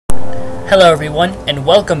Hello everyone, and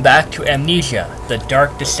welcome back to Amnesia, The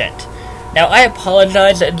Dark Descent. Now I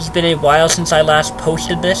apologize that it's been a while since I last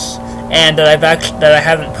posted this, and that I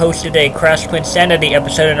haven't posted a Crash to Insanity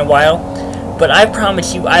episode in a while, but I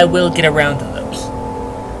promise you I will get around to those.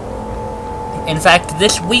 In fact,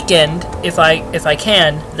 this weekend, if I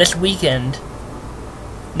can, this weekend,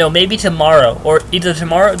 no, maybe tomorrow, or either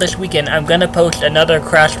tomorrow or this weekend, I'm gonna post another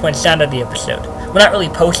Crash to Insanity episode. Well, not really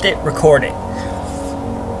post it, record it.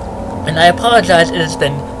 And I apologize, it has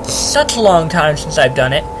been such a long time since I've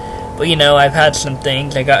done it. But you know, I've had some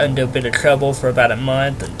things, I got into a bit of trouble for about a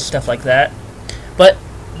month and stuff like that. But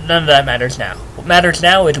none of that matters now. What matters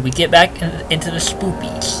now is we get back into the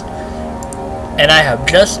spoopies. And I have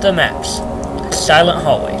just the maps. Silent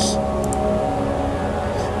hallways.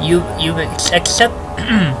 You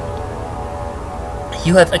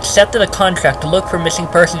have accepted a contract to look for a missing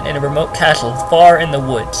person in a remote castle far in the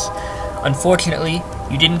woods. Unfortunately,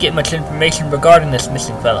 you didn't get much information regarding this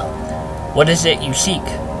missing fellow. What is it you seek?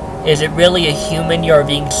 Is it really a human you are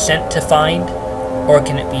being sent to find? Or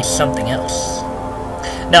can it be something else?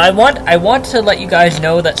 Now, I want to let you guys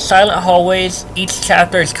know that Silent Hallways, each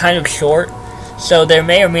chapter is kind of short, so there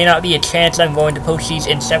may or may not be a chance I'm going to post these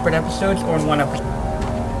in separate episodes or in one episode.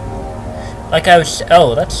 Like I was...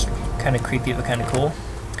 Oh, that's kind of creepy but kind of cool.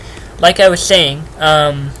 Like I was saying,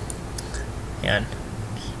 hang on.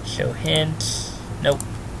 Show hints. Nope.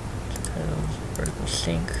 Vertical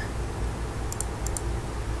sync.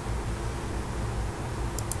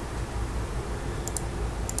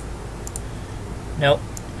 Nope.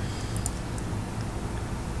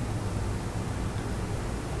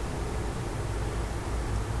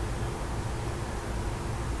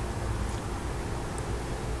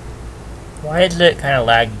 Why is it kind of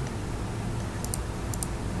laggy?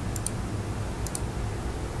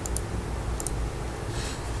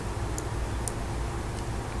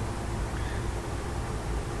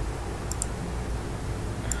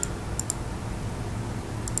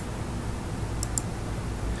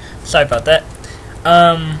 Sorry about that.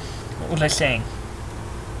 What was I saying?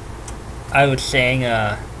 I was saying,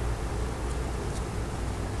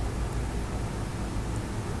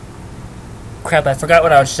 crap, I forgot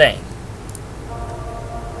what I was saying.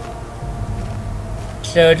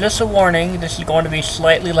 So, just a warning, this is going to be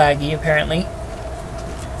slightly laggy, apparently.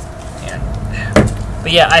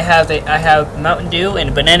 But yeah, I have Mountain Dew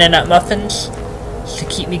and banana nut muffins to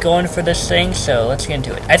keep me going for this thing, so let's get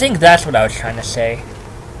into it. I think that's what I was trying to say.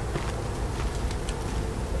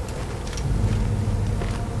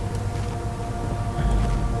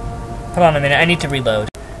 Hold on a minute, I need to reload.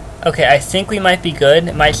 Okay, I think we might be good.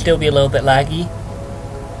 It might still be a little bit laggy.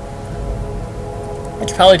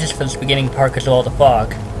 It's probably just for this beginning part because of all the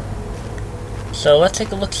fog. So let's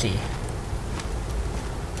take a look-see.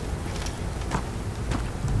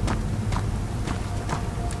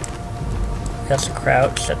 That's a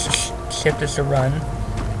crouch, that's a shift, that's a run.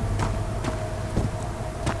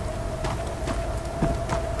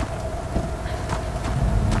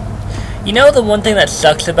 You know, the one thing that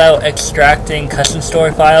sucks about extracting custom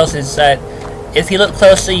story files is that if you look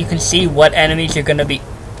closely, you can see what enemies you're gonna be.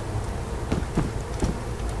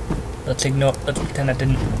 Let's pretend that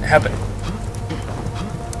didn't happen.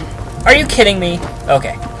 Are you kidding me?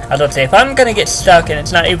 Okay. I was about to say, if I'm gonna get stuck and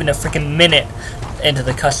it's not even a freaking minute into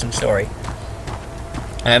the custom story,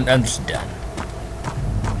 I'm just done.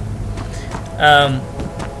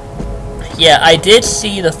 Yeah, I did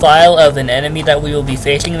see the file of an enemy that we will be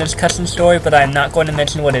facing in this custom story, but I'm not going to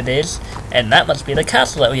mention what it is, and that must be the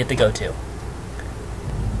castle that we have to go to.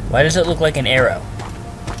 Why does it look like an arrow?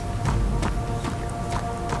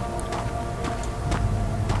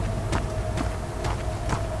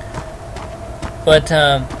 But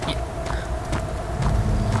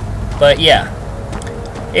yeah,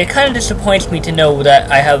 it kind of disappoints me to know that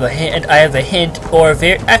I have a hint, or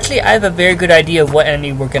actually I have a very good idea of what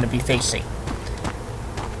enemy we're going to be facing.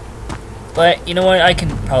 But, you know what, I can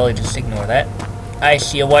probably just ignore that. I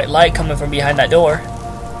see a white light coming from behind that door.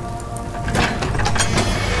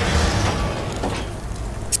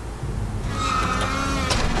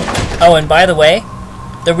 Oh, and by the way,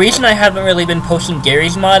 the reason I haven't really been posting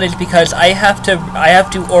Gary's mod is because I have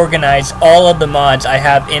to organize all of the mods I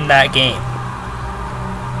have in that game.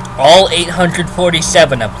 All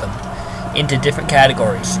 847 of them into different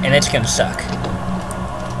categories, and it's gonna suck.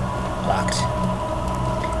 Locked.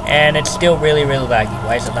 And it's still really, really laggy.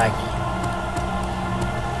 Why is it laggy?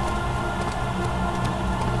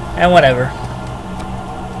 And whatever.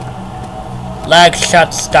 Lag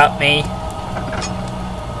shots stop me.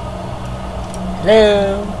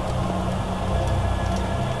 Hello?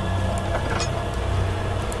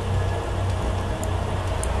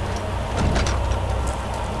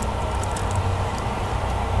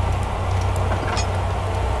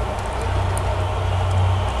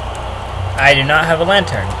 I do not have a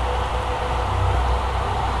lantern.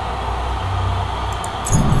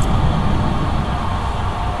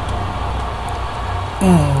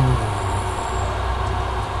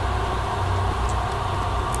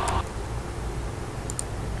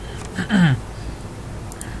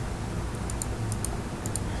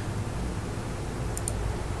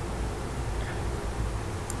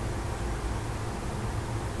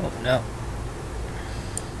 Oh no.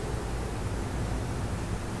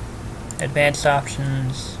 Advanced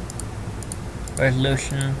options.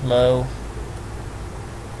 Resolution low.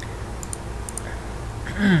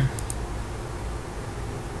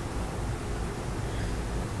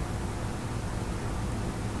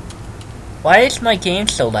 Why is my game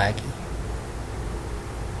so laggy?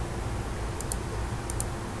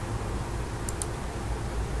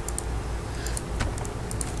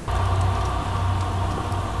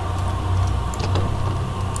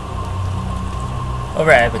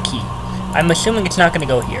 Alright, I have a key. I'm assuming it's not gonna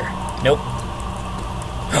go here. Nope.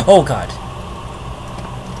 Oh god.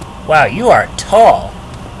 Wow, you are tall.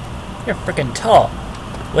 You're freaking tall.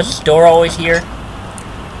 Was this door always here?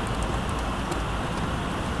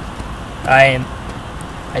 I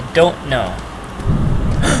don't know.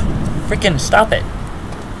 Freaking stop it.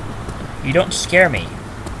 You don't scare me.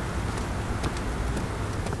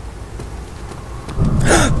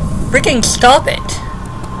 Freaking stop it!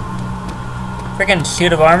 Freaking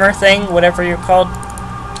suit of armor thing, whatever you're called.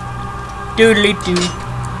 Doodly doo.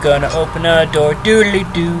 Gonna open a door, doodly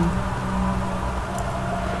doo.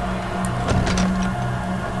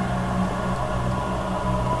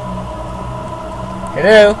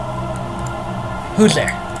 Hello? Who's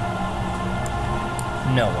there?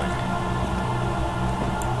 No one.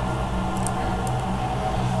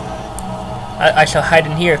 I shall hide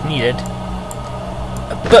in here if needed.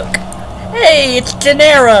 A book. Hey, it's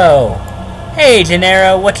Gennaro! Hey,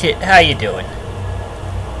 Gennaro, how you doing?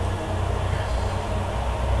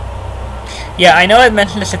 Yeah, I know I've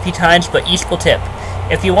mentioned this a few times, but useful tip.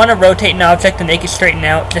 If you want to rotate an object to make it straighten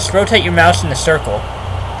out, just rotate your mouse in a circle.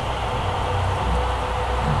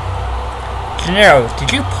 Gennaro,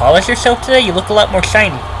 did you polish yourself today? You look a lot more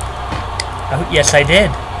shiny. Oh, yes, I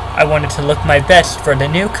did. I wanted to look my best for the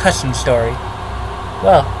new cousin story.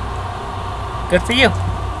 Well, good for you.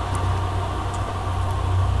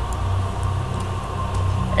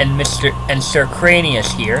 And Sir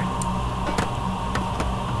Cranius here.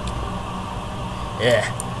 Ugh.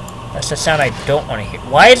 That's the sound I don't want to hear.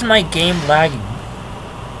 Why is my game lagging?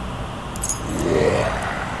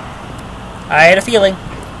 I had a feeling.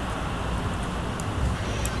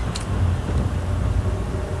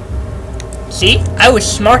 See? I was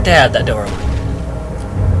smart to have that door open.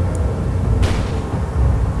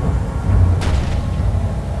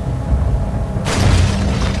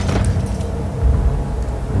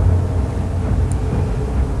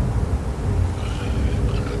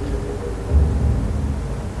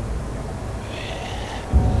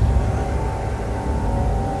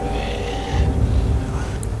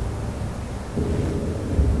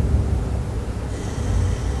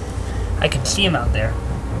 I can see him out there.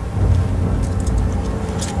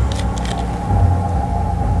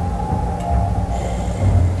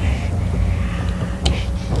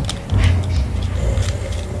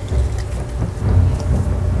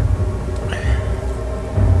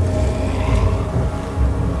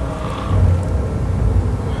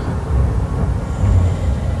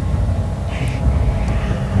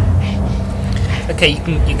 Okay,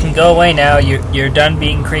 you can go away now. You're done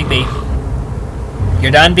being creepy.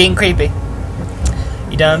 You're done being creepy.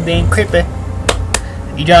 You're done being creepy.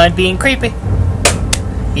 You're done being creepy.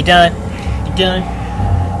 You're done. You're done.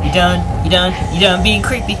 You're done. You're done. You're done being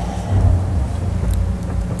creepy.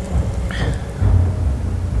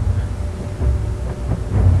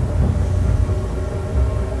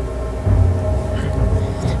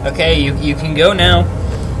 Okay, you can go now.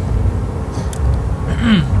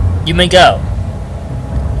 You may go.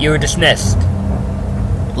 You are dismissed.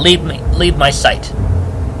 Leave my sight.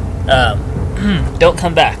 Don't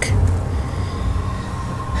come back.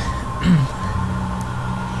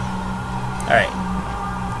 Alright.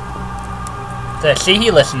 So, see,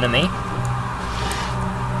 he listened to me.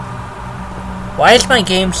 Why is my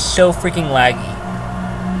game so freaking laggy?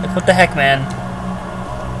 Like, what the heck, man?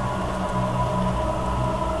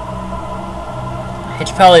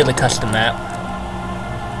 It's probably the custom map.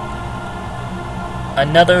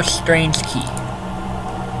 Another strange key.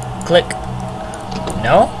 Click.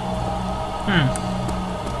 No?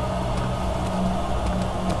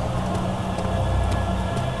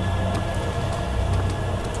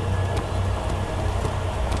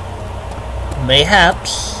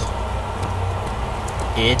 Mayhaps.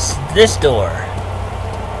 It's this door.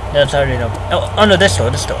 No, it's already open. Oh no, this door,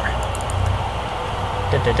 this door.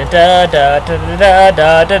 Da da da da da da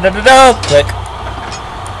da da da da da. Click.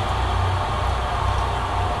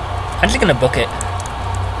 I'm just gonna book it.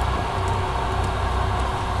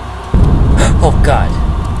 Oh God.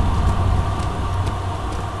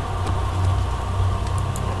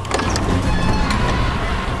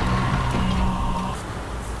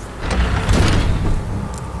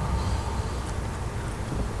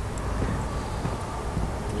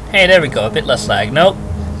 Hey, there we go. A bit less lag. Nope.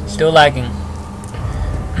 Still lagging.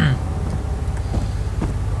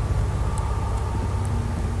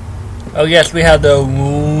 Oh yes, we have the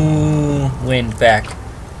wind back.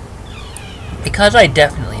 Because I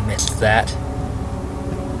definitely missed that.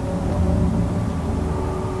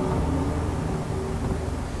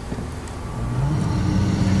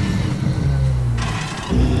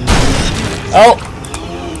 Oh!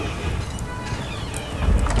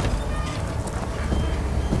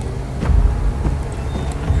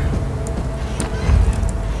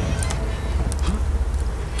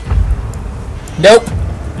 Nope.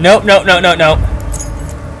 Nope, no, no, no, no.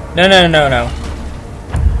 No, no, no, no.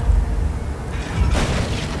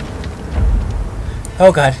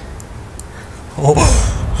 Oh, God. Oh,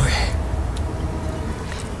 okay.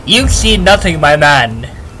 You see nothing, my man.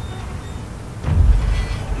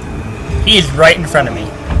 He is right in front of me.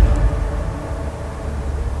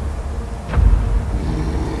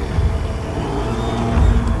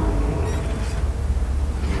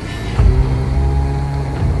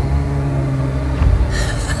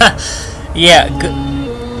 Yeah, good.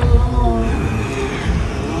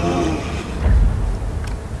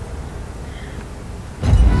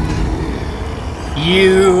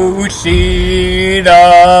 You see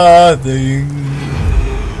nothing.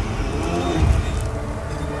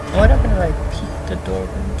 What happened if I peek the door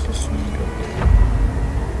and just leave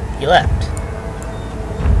it? He left.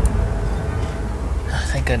 Oh,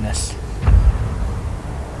 thank goodness.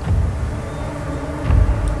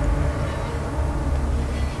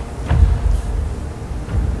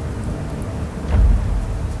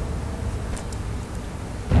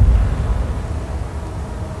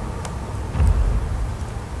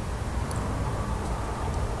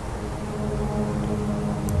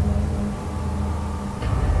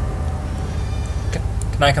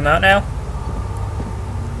 Can I come out now?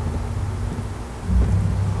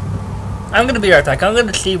 I'm gonna be right back. I'm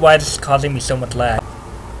gonna see why this is causing me so much lag.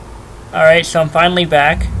 Alright, so I'm finally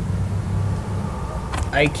back.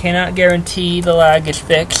 I cannot guarantee the lag is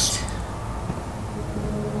fixed.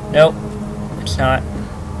 Nope, it's not.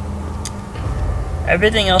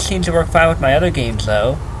 Everything else seems to work fine with my other games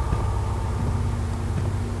though.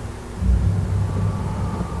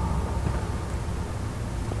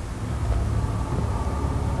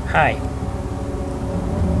 Hi.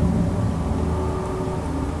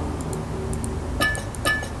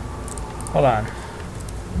 Hold on.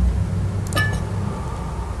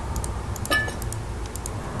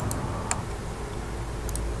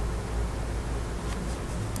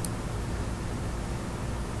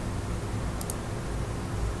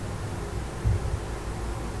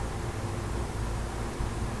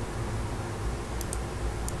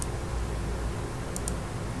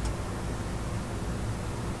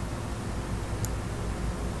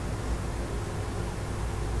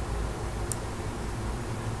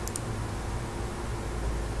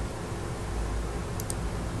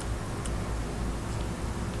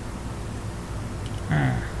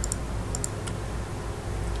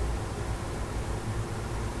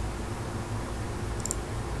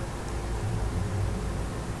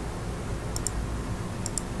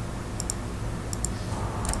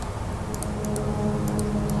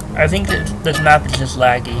 I think this map is just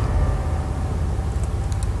laggy.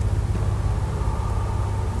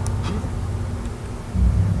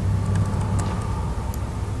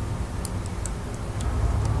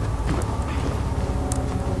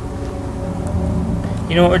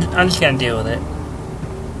 You know what? I'm just gonna deal with it.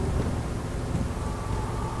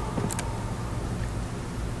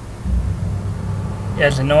 Yeah,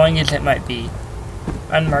 as annoying as it might be.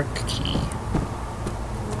 Unmarked key.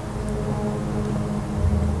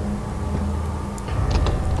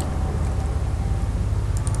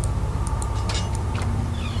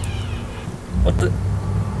 What the?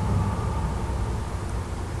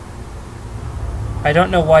 I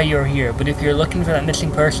don't know why you're here, but if you're looking for that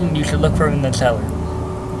missing person, you should look for him in the cellar.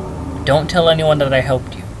 Don't tell anyone that I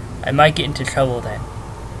helped you. I might get into trouble then.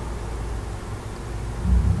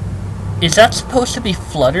 Is that supposed to be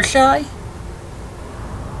Fluttershy?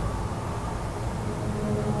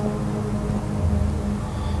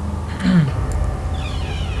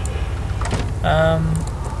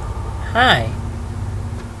 Hi.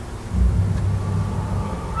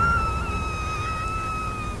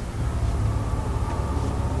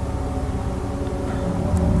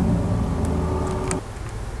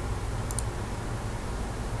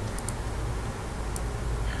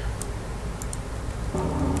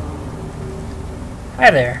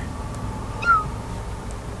 Hi there.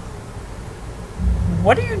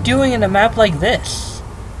 What are you doing in a map like this?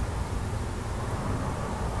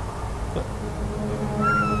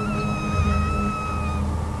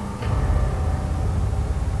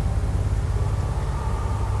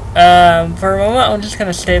 For a moment, I'm just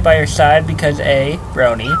gonna stay by your side because A,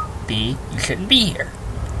 Brony, B, you shouldn't be here.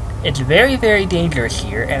 It's very, very dangerous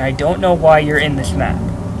here, and I don't know why you're in this map.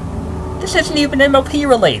 This isn't even MLP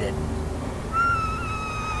related.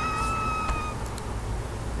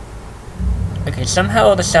 Okay,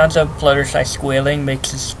 somehow the sounds of Fluttershy squealing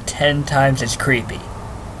makes this 10 times as creepy.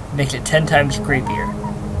 Makes it 10 times creepier.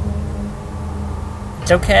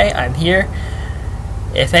 It's okay, I'm here.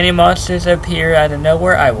 If any monsters appear out of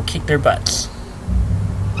nowhere, I will kick their butts.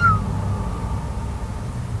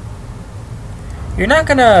 You're not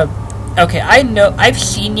gonna... Okay, I know... I've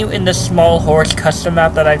seen you in the small horse custom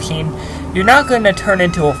map that I've seen. You're not gonna turn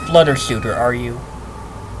into a Fluttersuiter, are you?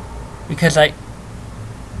 Because I...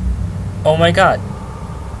 Oh my god.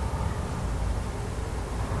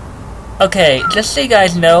 Okay, just so you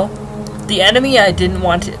guys know, the enemy I didn't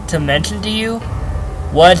want to mention to you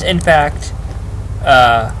was, in fact,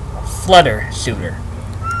 Fluttersuiter.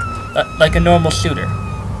 Like a normal suitor.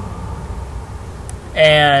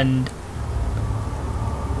 And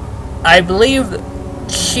I believe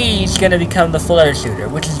she's gonna become the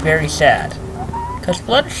Fluttersuiter, which is very sad. Because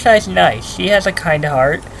Fluttershy's nice. She has a kind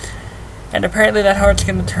heart. And apparently that heart's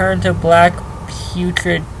gonna turn to black,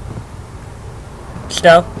 putrid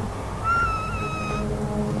stuff.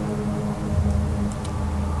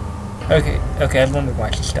 Okay, I was wondering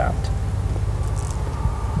why she stopped.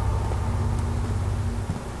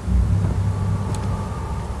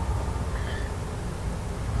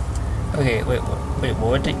 Okay, wait,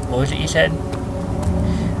 what was it you said?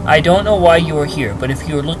 I don't know why you are here, but if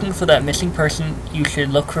you are looking for that missing person, you should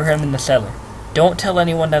look for him in the cellar. Don't tell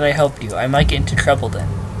anyone that I helped you. I might get into trouble then.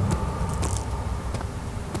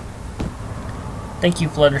 Thank you,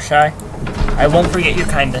 Fluttershy. I won't forget your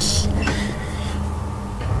kindness.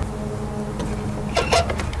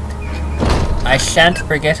 I shan't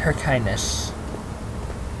forget her kindness.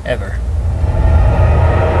 Ever.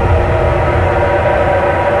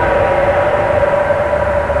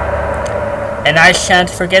 And I shan't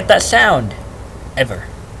forget that sound. Ever.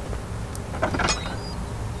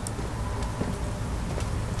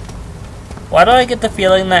 Why do I get the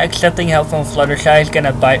feeling that accepting help from Fluttershy is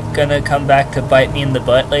gonna come back to bite me in the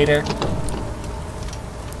butt later?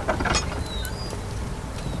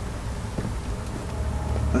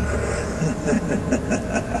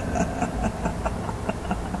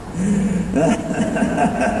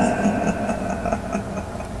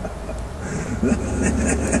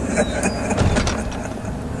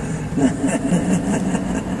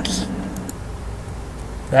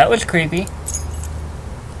 That was creepy.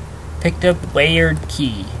 Picked up layered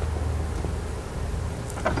key.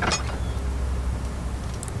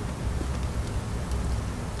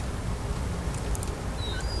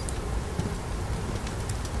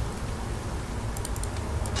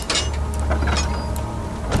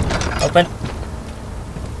 Open.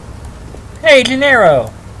 Hey,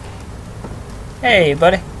 Gennaro! Hey,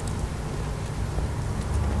 buddy.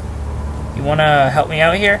 You wanna help me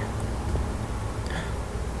out here?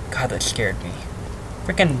 God, that scared me.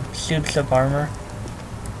 Freaking suits of armor.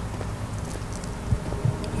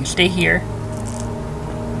 You stay here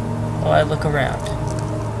while I look around.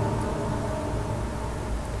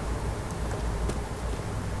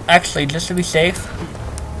 Actually, just to be safe,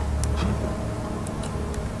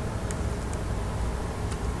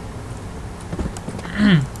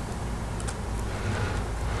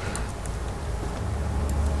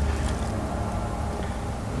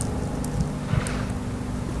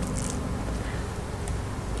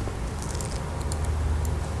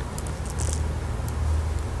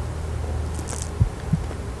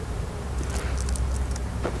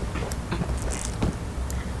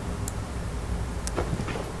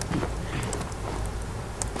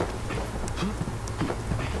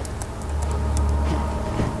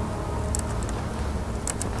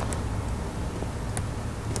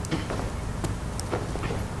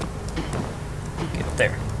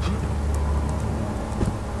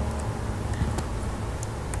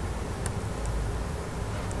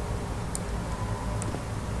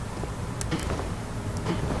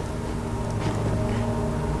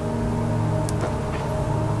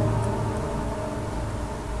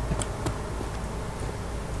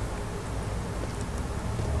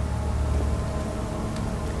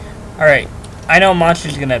 Alright, I know a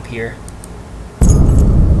monster's gonna appear.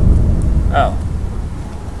 Oh.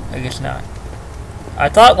 I guess not. I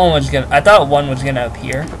thought one was gonna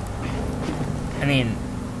appear. I mean,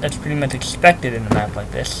 that's pretty much expected in a map like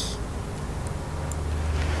this.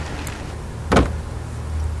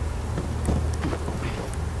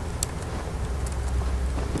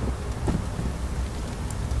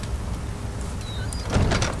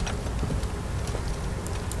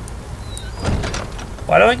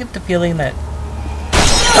 Why do I get the feeling that...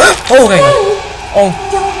 Oh my god! Oh.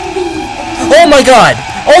 Oh my god!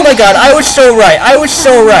 Oh my god! I was so right! I was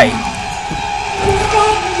so right!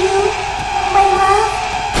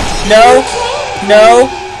 No!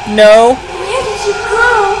 No! No! Where did you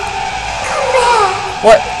go? Come back!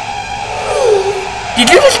 What? Please!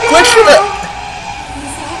 Did you just glitch through the...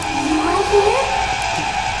 Is that you right here?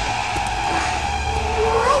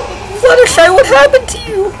 Why did you Fluttershy, what happened to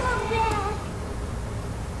you?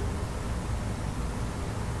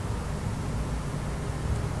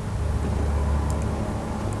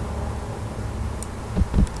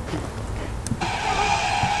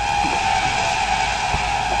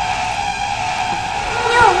 come back?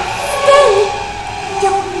 No, stay!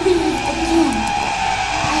 Don't leave again.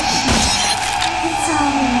 It's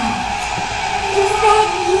alright. Is that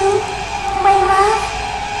you, my love?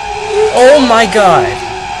 You Oh my god.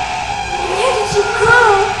 Where did you go?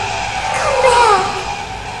 Come back!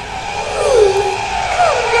 Please,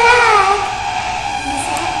 come back! Is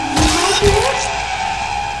that you, my dear?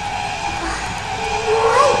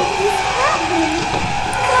 Why did this happen?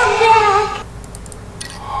 Come back!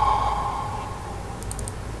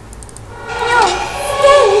 No,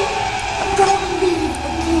 stay! Don't leave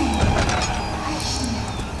again. Hush now.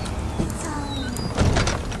 It's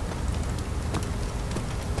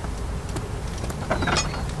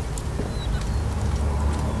alright.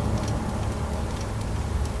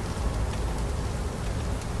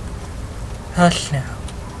 Hush now.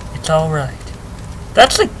 It's alright.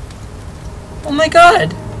 That's like... Oh my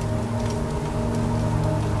god.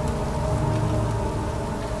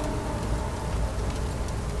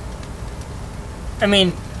 I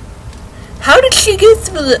mean... How did she get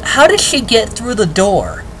through the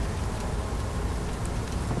door?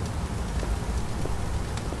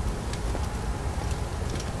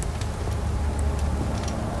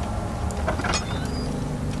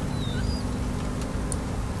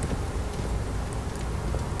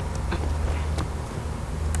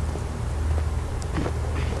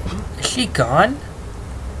 Is she gone?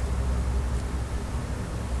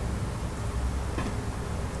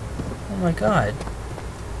 Oh my god.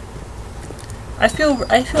 I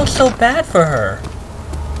feel so bad for her.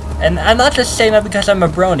 And I'm not just saying that because I'm a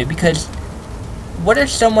brony, because what if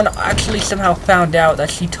someone actually somehow found out that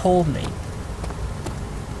she told me?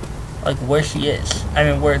 Like where she is. I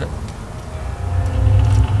mean where the...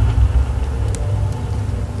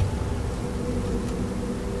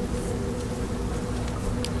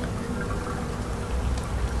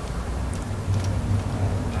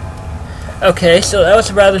 Okay, so that was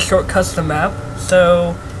a rather short custom map,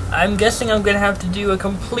 so I'm guessing I'm gonna have to do a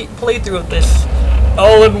complete playthrough of this,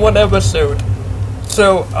 all in one episode.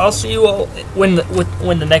 So I'll see you all when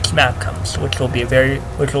the next map comes, which will be right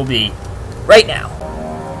now.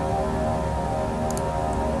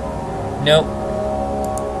 Nope.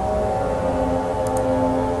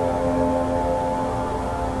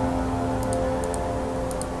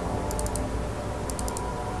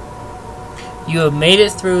 You have made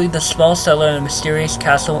it through the small cellar in a mysterious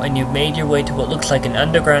castle, and you've made your way to what looks like an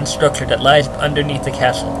underground structure that lies underneath the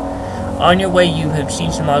castle. On your way, you have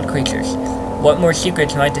seen some odd creatures. What more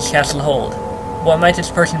secrets might this castle hold? What might this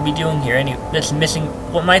person be doing here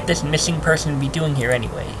What might this missing person be doing here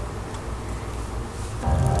anyway?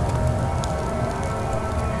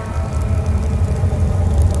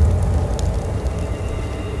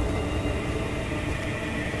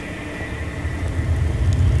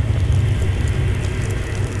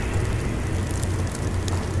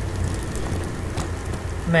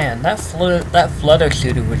 Man, that flutter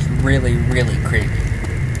shooter was really, really creepy.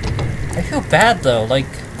 I feel bad though, like,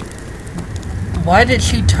 why did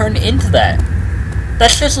she turn into that?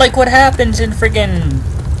 That's just like what happens in friggin'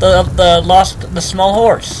 the small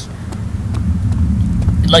horse.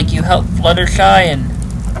 Like you help Fluttershy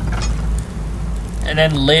and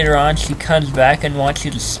then later on she comes back and wants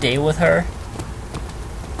you to stay with her.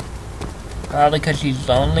 Probably because she's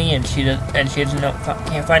can't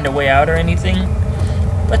find a way out or anything.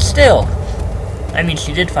 But still, I mean,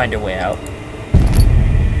 she did find her way out.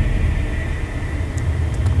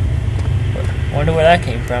 Wonder where that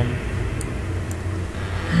came from.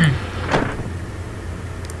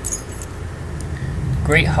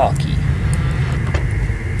 great hockey.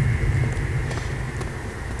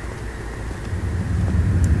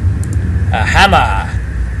 A hammer!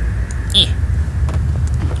 Eh.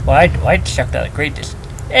 Why'd chuck that at great distance?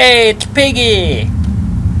 Hey, it's Piggy!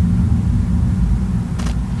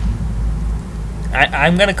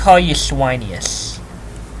 I'm gonna call you Swinius.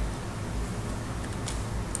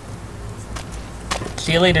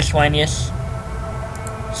 See you later, Swinius.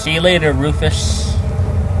 See you later, Rufus.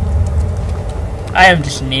 I am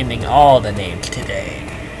just naming all the names today.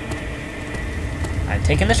 I'm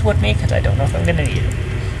taking this with me because I don't know if I'm gonna need it.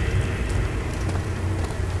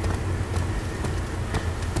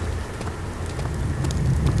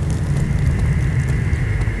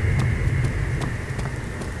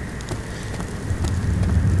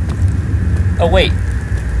 Oh, wait.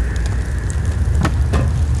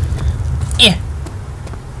 Yeah.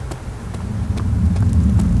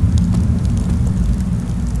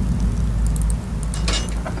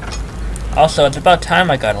 Also, it's about time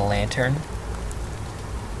I got a lantern.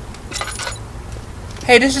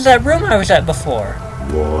 Hey, this is that room I was at before.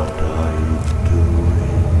 What are you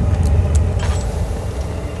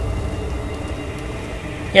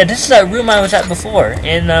doing? Yeah, this is that room I was at before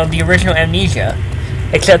in the original Amnesia.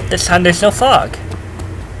 Except this time there's no fog.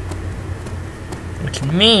 Which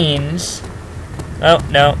means... Oh,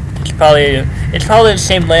 no. It's probably the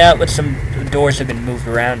same layout, but some doors have been moved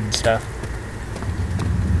around and stuff.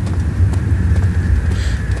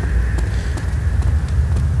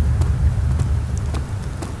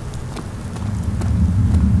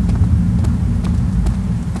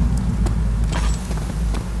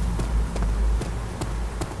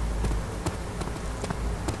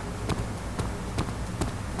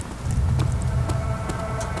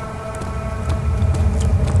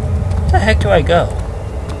 Where the heck do I go?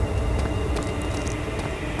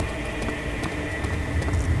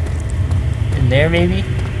 In there, maybe?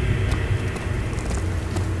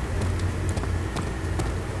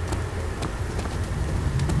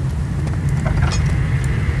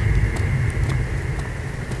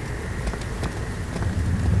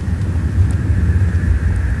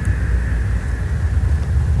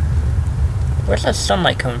 Where's that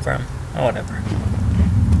sunlight coming from? Oh, whatever.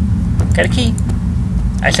 Got a key.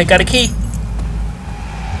 I said got a key.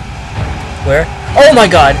 Where? Oh my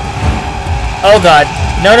god! Oh god.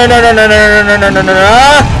 No, no, no, no, no, no, no, no, no, no, no,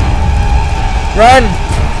 ah! Run!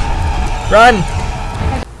 Run!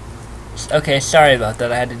 Okay, sorry about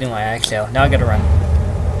that. I had to do my exhale. Now I gotta run.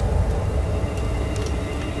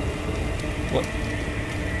 What?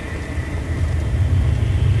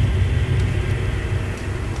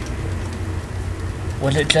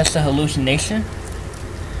 Was it just a hallucination?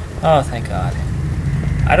 Oh, thank God.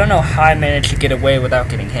 I don't know how I managed to get away without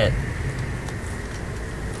getting hit.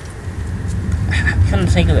 I'm trying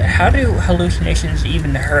to think of it. How do hallucinations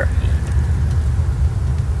even hurt me?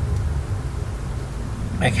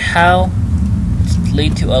 Like, how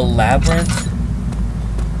lead to a labyrinth?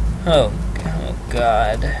 Oh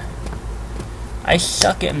God. I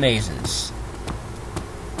suck at mazes.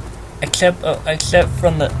 Except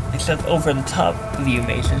over the top view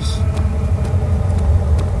mazes.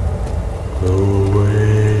 Go away.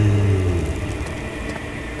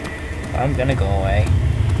 I'm gonna go away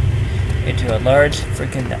into a large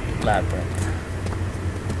freaking labyrinth.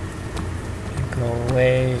 Go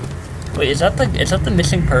away. Wait, is that the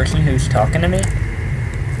missing person who's talking to me?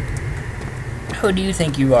 Who do you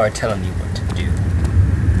think you are telling me what to do?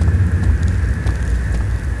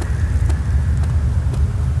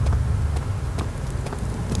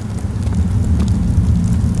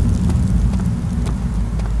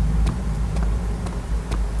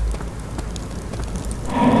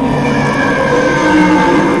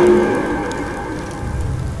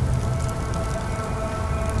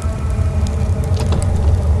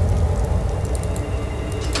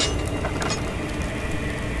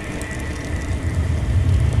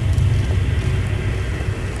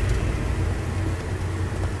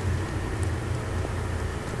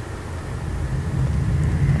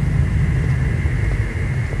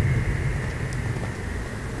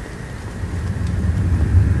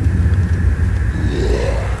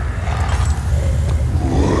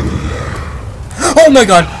 Oh my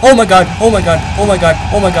god! Oh my god! Oh my god! Oh my god!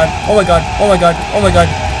 Oh my god! Oh my god! Oh my god! Oh my god!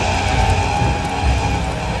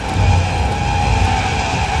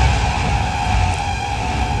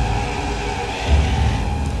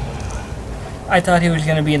 I thought he was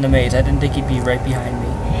gonna be in the maze. I didn't think he'd be right behind me.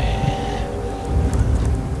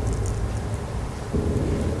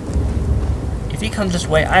 If he comes this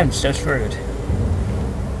way, I'm so screwed.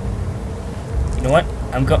 You know what?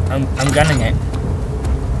 I'm gunning it.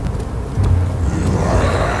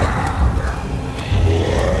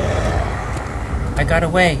 got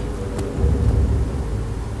away.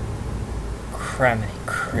 Criminy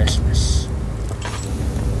Christmas.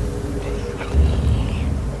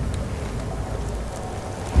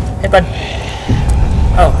 Hey, bud.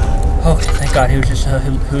 Oh, thank God, he was just a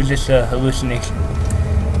hallucination.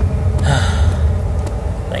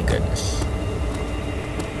 Thank goodness.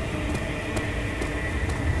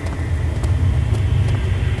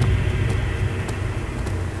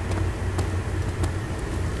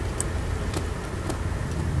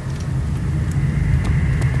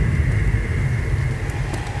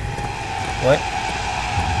 What?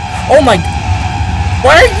 Oh my!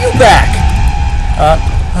 Why are you back?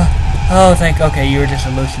 Oh, okay, you were just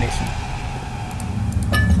hallucination.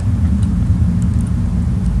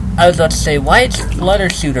 I was about to say, why is Flutter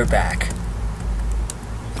Shooter back?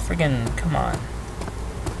 Friggin', come on.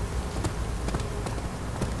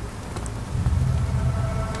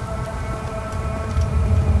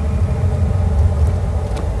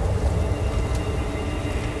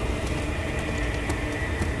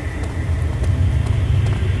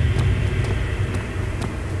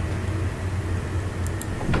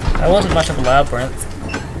 That wasn't much of a labyrinth.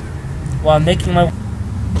 While I'm making my...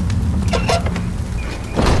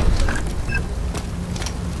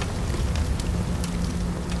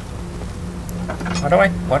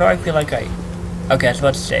 Why do I feel like I... Okay, I was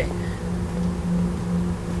about to say.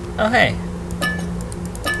 Oh, hey.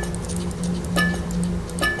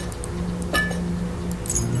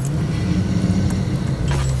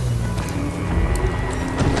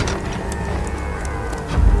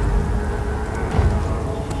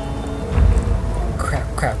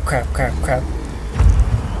 Crap.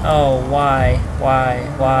 Oh, why? Oh,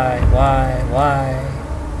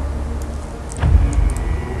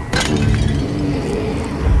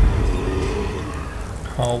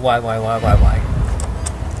 why?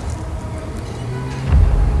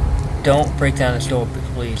 Don't break down this door,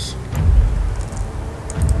 please.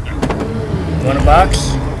 You want a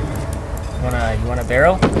box? You want a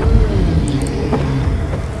barrel?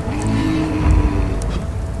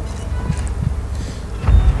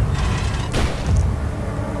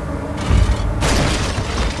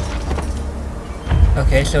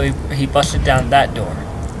 Okay, so he busted down that door.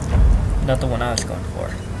 Not the one I was going for.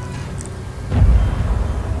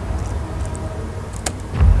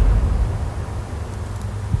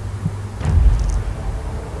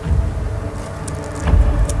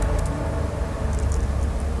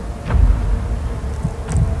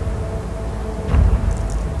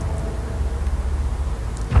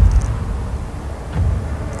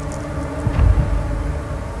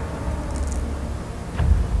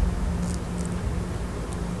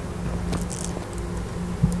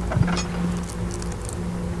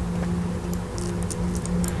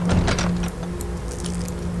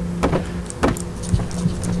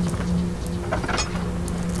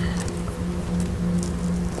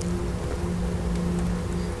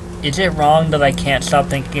 Is it wrong that I can't stop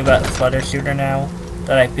thinking about Flutter Shooter now?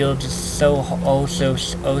 That I feel just so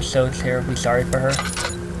terribly sorry for her?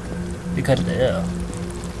 Because, ew.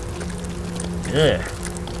 Ugh.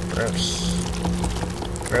 Gross.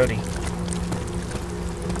 Grody.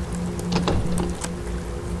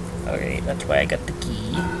 Okay, that's why I got the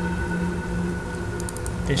key.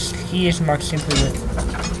 This key is marked simply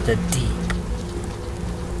with the D.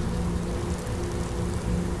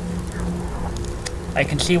 I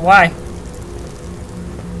can see why.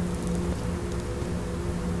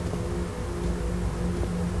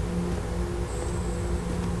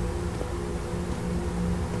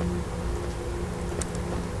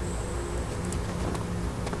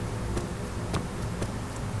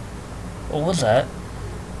 What was that?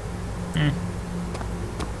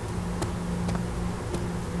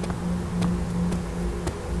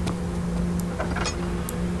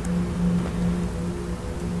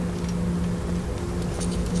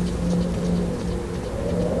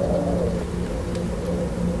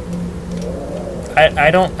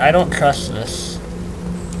 I don't trust this.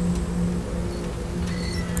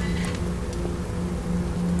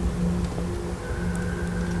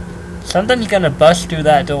 Something's gonna bust through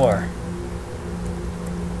that door.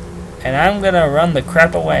 And I'm gonna run the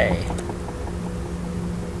crap away.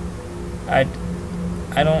 I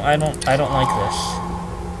don't like this.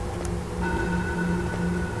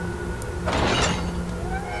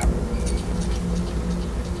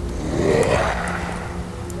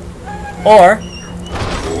 Or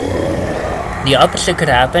the opposite could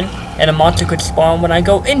happen, and a monster could spawn when I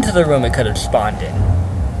go into the room it could have spawned in.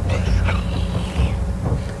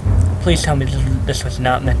 Please tell me this was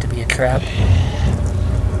not meant to be a trap.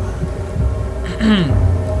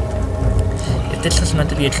 If this was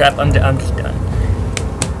meant to be a trap, I'm just done.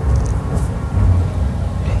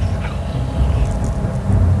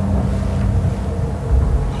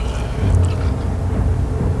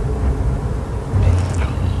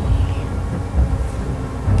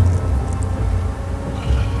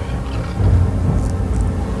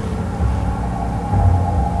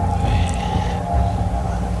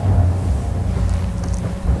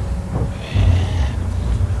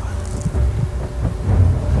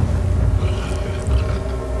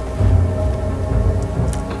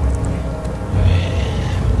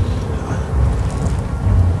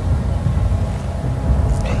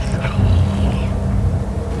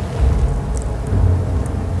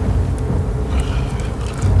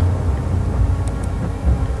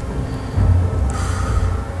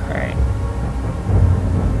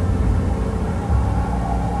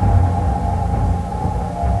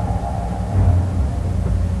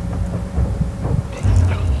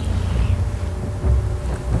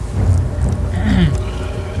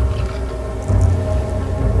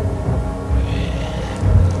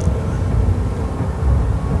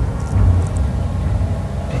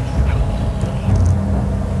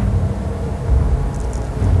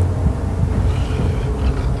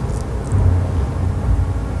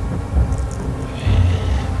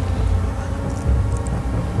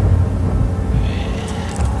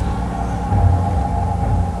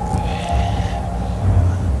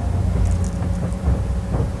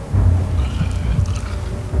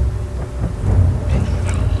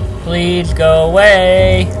 Please go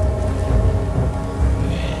away.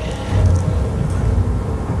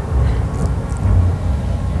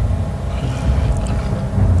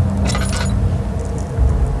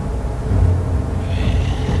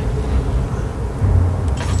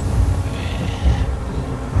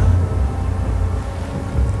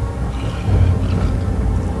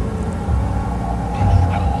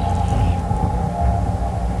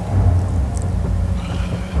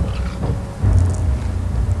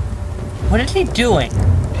 What is he doing?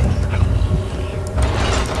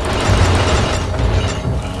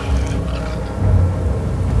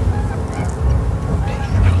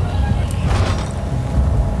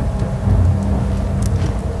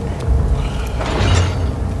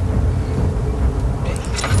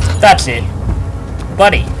 That's it.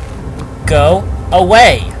 Buddy, go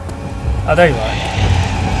away. Oh, there you are.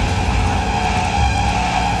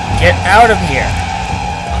 Get out of here.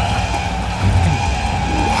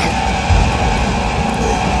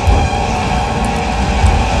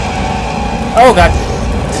 Oh god.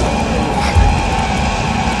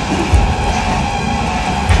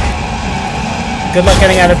 Good luck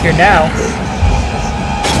getting out of here now.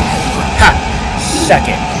 Ha! Suck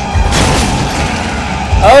it.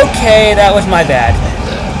 Okay, that was my bad.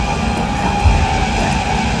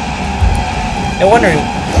 No wonder.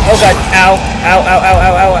 Oh god. Ow. Ow, ow, ow,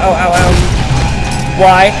 ow, ow, ow, ow, ow.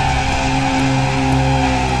 Why?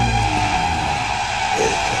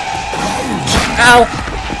 Ow!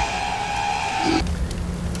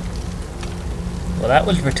 Well, that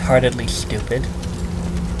was retardedly stupid.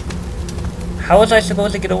 How was I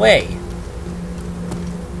supposed to get away?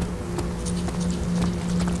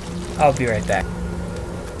 I'll be right back.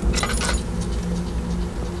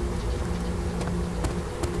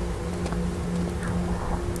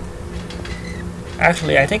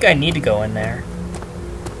 Actually, I think I need to go in there.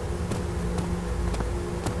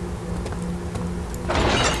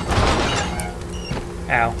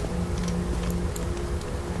 Ow.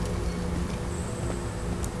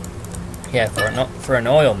 Yeah, for an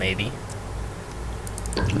oil, maybe.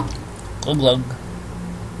 Glug glug.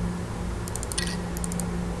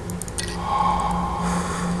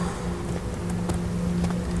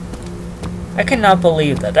 I cannot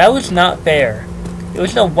believe that. That was not fair. It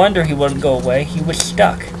was no wonder he wouldn't go away. He was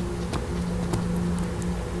stuck.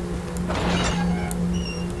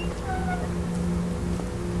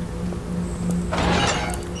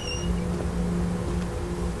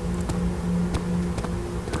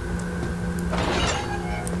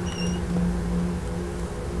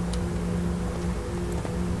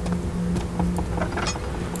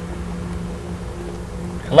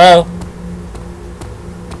 Hello?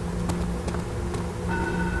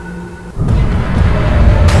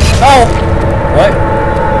 Oh! What?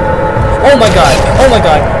 Oh my god! Oh my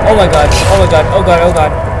god! Oh my god! Oh my god! Oh god! Oh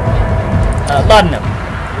god! Laudanum.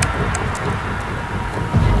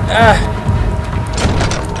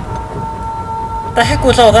 The heck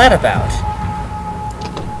was all that about?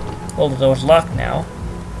 Well, the door's locked now.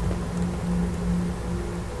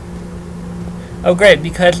 Oh great,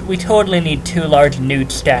 because we totally need 2 large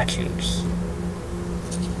nude statues.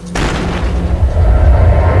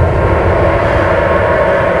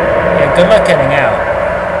 Yeah, good luck getting out.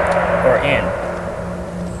 Or in.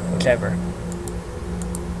 Whichever.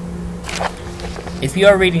 If you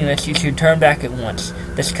are reading this, you should turn back at once.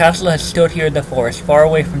 This castle has stood here in the forest, far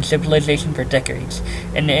away from civilization for decades,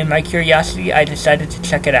 and in my curiosity I decided to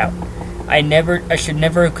check it out. I should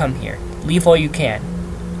never have come here. Leave all you can.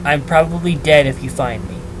 I'm probably dead if you find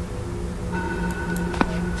me.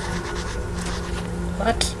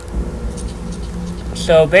 What?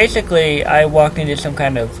 So basically, I walked into some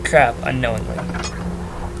kind of trap unknowingly.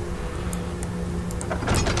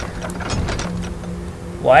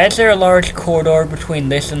 Why is there a large corridor between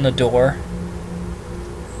this and the door?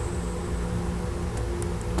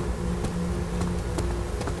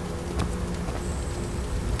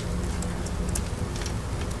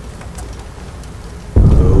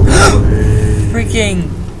 Freaking...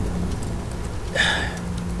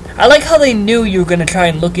 I like how they knew you were going to try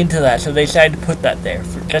and look into that, so they decided to put that there,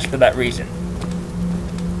 just for that reason.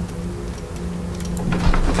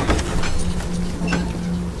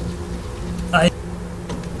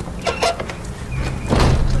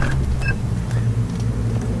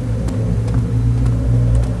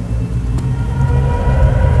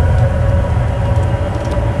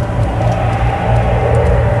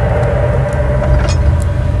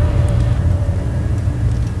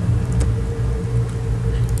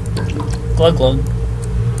 Glug glug.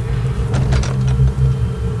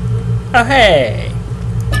 Oh hey!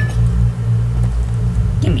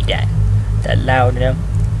 Give me that. That loud enough.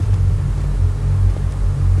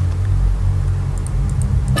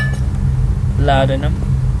 Laudanum.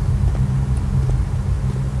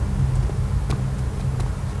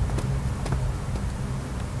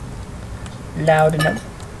 Laudanum.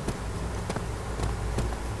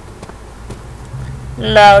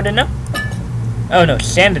 Laudanum. Oh no,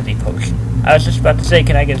 sanity potion. I was just about to say,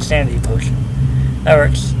 can I get a sanity potion? That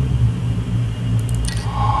works.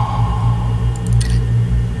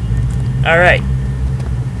 Alright.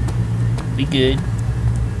 We good.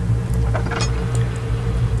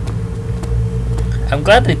 I'm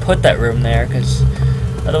glad they put that room there, because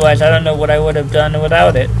otherwise I don't know what I would have done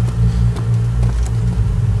without it.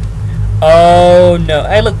 Oh no.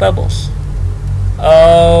 Hey, look, bubbles.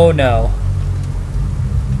 Oh no.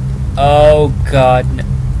 Oh god. No.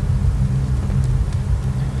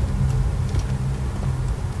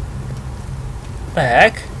 What the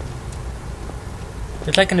heck?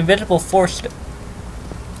 There's like an invisible force.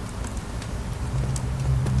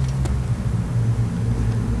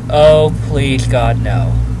 Oh, please, God,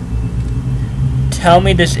 no. Tell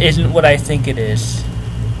me this isn't what I think it is.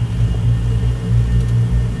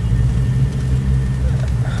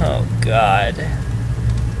 Oh, God.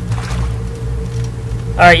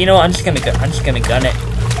 Alright, you know what? I'm just gonna gun it.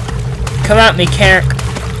 Come at me, Karen.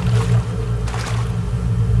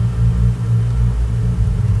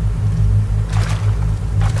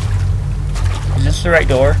 Is this the right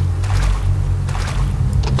door?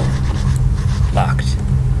 Locked.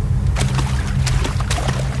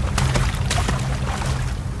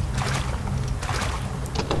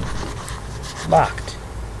 Locked.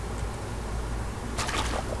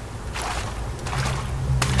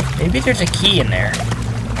 Maybe there's a key in there.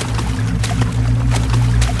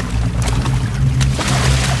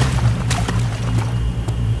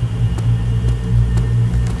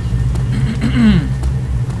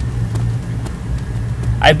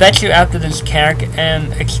 I bet you after this character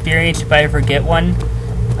experience, if I ever get one,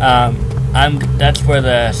 that's where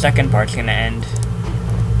the second part's gonna end.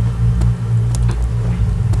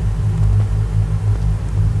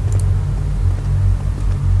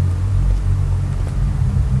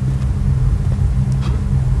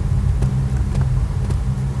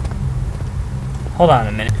 Hold on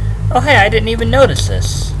a minute. Oh hey, I didn't even notice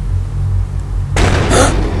this.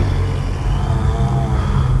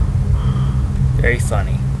 Very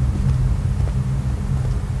funny.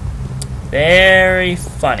 Very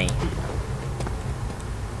funny.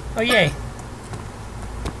 Oh yay.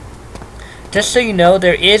 Just so you know,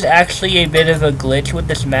 there is actually a bit of a glitch with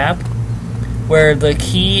this map, where the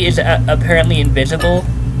key is apparently invisible.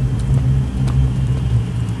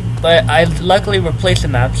 But I luckily replaced the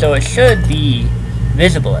map, so it should be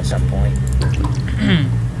visible at some point.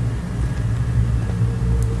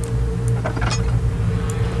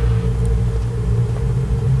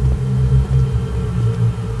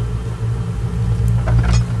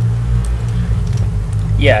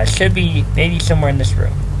 Yeah, it should be maybe somewhere in this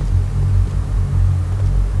room.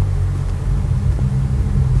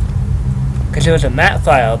 Because it was a map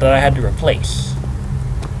file that I had to replace.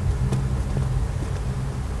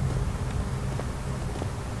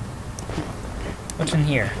 What's in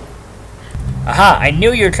here? Aha! I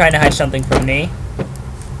knew you were trying to hide something from me.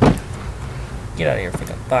 Get out of here,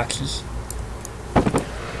 freaking boxes.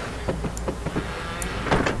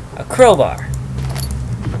 A crowbar.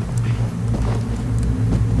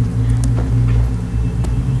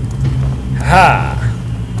 Haha!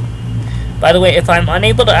 By the way, if I'm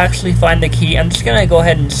unable to actually find the key, I'm just gonna go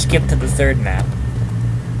ahead and skip to the third map.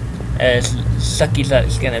 As sucky as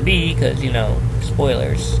that's gonna be, because, you know,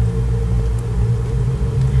 spoilers.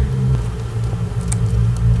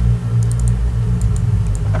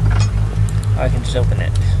 I can just open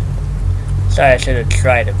it. Sorry, I should have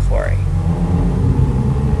tried it before I...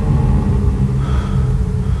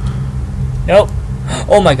 Nope.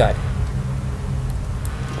 Oh my god.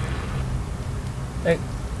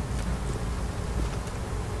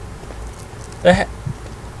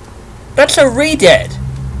 That's a re-dead.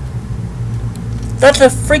 That's a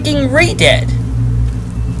freaking re-dead.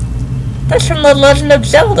 That's from The Legend of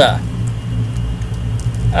Zelda.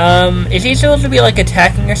 Is he supposed to be, like,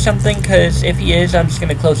 attacking or something? Because if he is, I'm just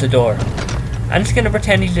gonna close the door. I'm just gonna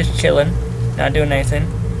pretend he's just chilling, not doing anything.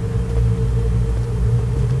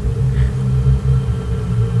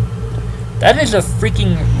 That is a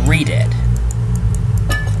freaking re-dead.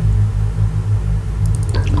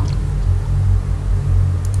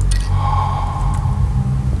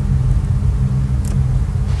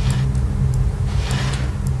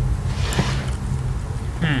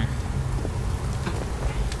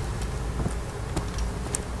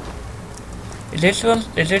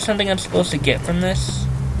 Is there something I'm supposed to get from this?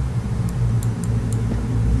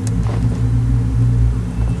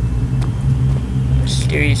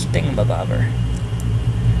 mysterious thingamabobber.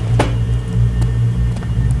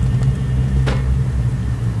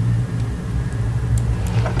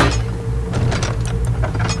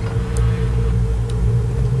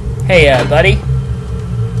 Hey, buddy.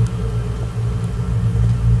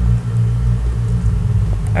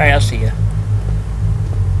 Alright, I'll see you.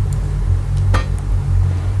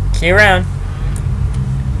 See you around.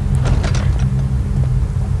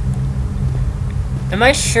 Am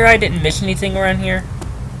I sure I didn't miss anything around here?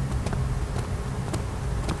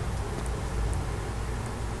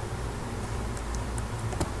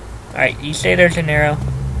 Alright, you stay there, Gennaro.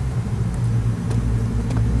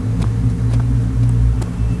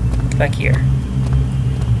 Back here.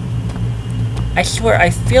 I swear, I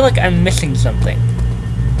feel like I'm missing something.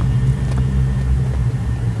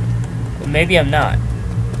 But maybe I'm not.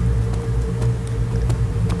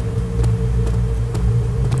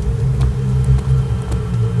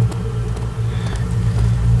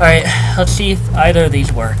 Alright, let's see if either of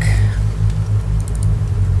these work.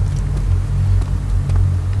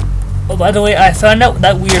 Oh, by the way, I found out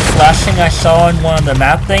that weird flashing I saw in one of the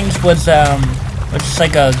map things was just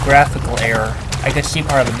like a graphical error. I could see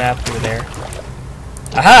part of the map through there.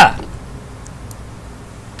 Aha!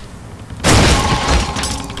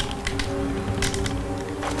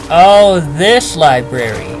 Oh, this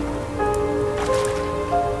library.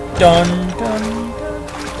 Dun dun dun dun.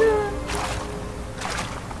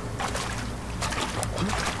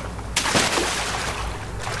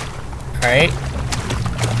 Alright.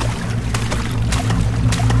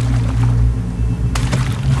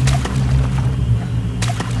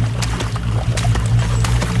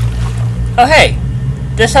 Oh hey!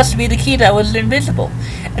 This has to be the key that was invisible.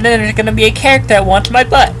 And then there's gonna be a character that wants my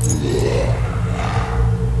butt.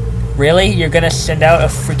 Really? You're gonna send out a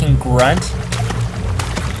freaking grunt?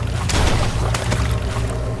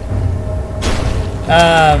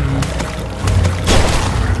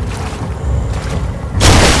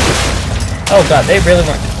 Oh god, they really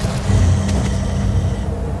weren't.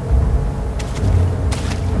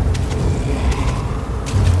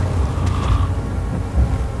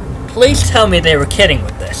 Please tell me they were kidding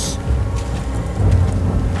with this.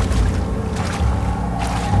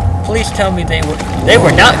 Please tell me they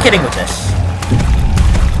were not kidding with this.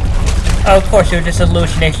 Oh, of course, it was just a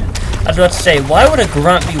hallucination. I was about to say, why would a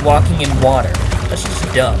grunt be walking in water? That's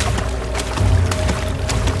just dumb.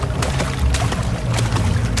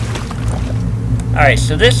 Alright,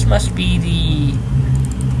 so this must be the...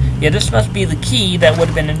 Yeah, this must be the key that would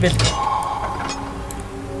have been invisible.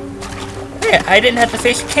 Yeah, I didn't have to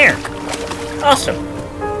face Karen. Awesome.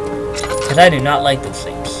 Because I do not like those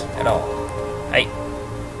things at all.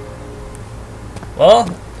 Well,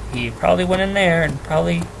 he probably went in there and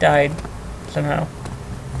probably died somehow.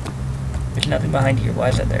 There's nothing behind here. Why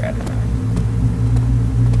is that there? I don't know.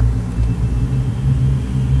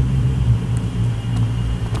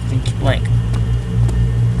 I think it's blank.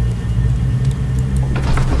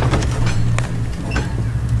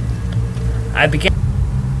 I began.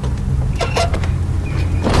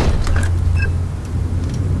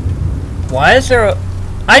 Why is there a...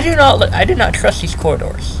 I do not trust these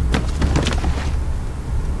corridors.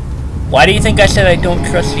 Why do you think I said I don't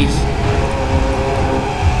trust these?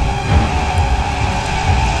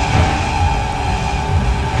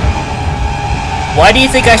 Why do you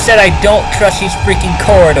think I said I don't trust these freaking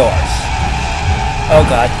corridors? Oh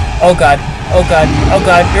god. Oh god. Oh god. Oh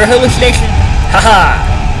god. You're a hallucination. Haha.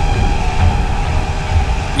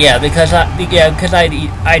 Yeah, because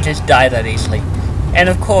I just die that easily. And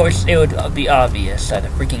of course, it would be obvious that a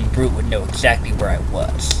freaking brute would know exactly where I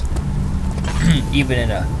was. Even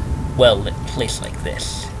in a well-lit place like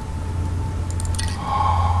this.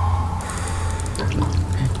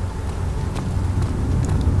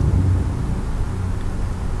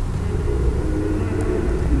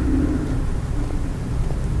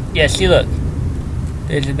 Yeah, see, look.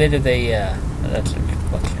 There's a bit of a, that's a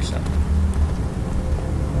reflection or something.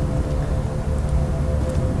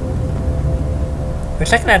 For a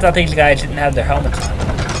second, I thought these guys didn't have their helmets on.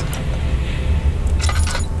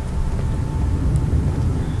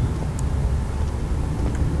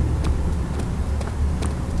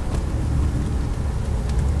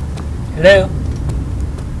 Hello?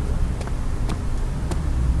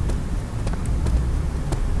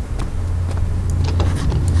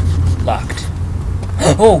 Locked.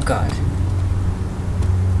 Oh god.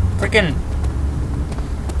 Freaking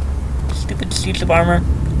stupid suits of armor.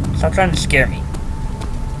 Stop trying to scare me.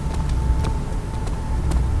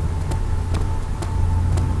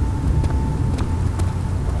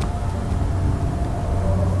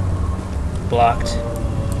 Blocked.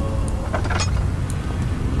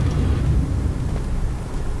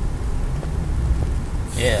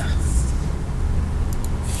 Yeah.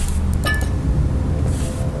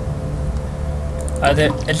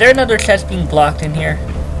 Is there another chest being blocked in here?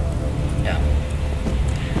 No.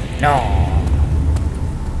 No.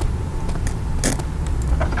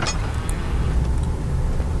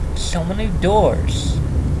 So many doors.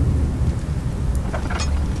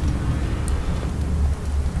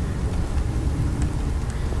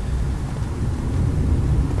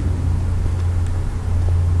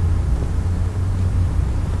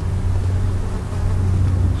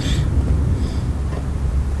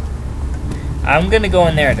 I'm gonna go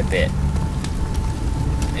in there in a bit.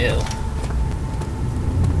 Ew.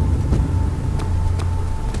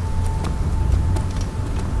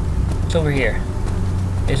 What's over here?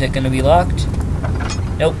 Is it gonna be locked?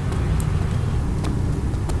 Nope.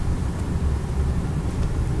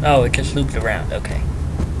 Oh, it just loops around. Okay.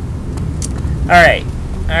 Alright.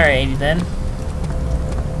 Alrighty then.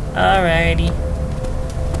 Alrighty.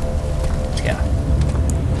 Let's go.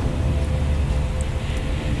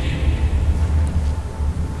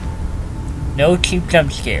 No cheap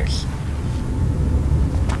jump scares.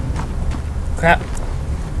 Crap.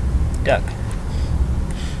 Duck.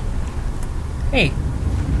 Hey.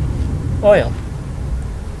 Oil.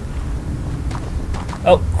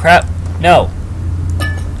 Oh, crap. No.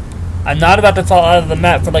 I'm not about to fall out of the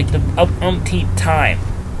map for like the umpteenth time.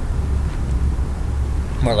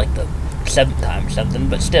 More like the 7th time or something,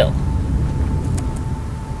 but still.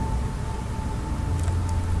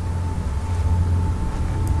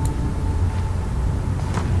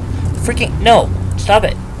 Freaking no! Stop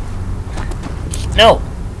it! No!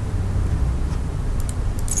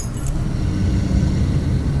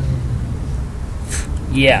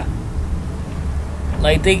 Yeah.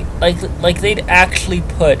 Like they'd actually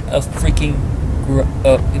put a freaking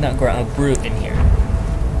a brute in here.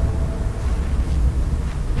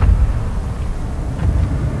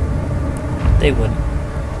 They wouldn't.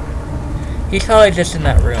 He's probably just in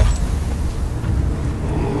that room.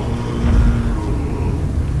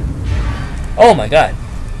 Oh my god.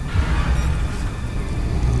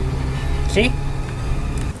 See?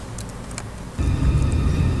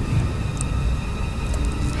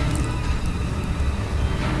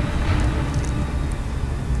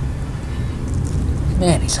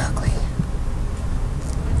 Man, he's ugly.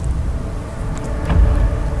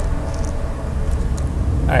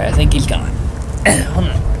 Alright, I think he's gone. Hold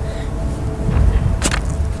on.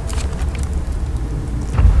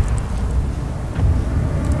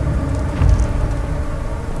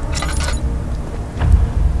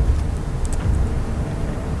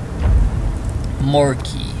 More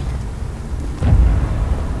key.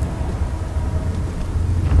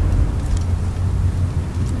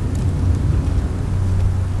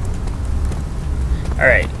 All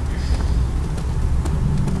right.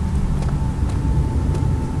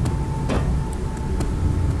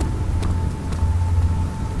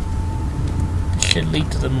 This should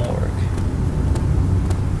lead to the morgue.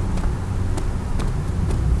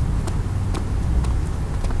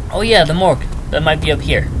 Oh yeah, the morgue. That might be up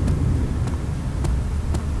here.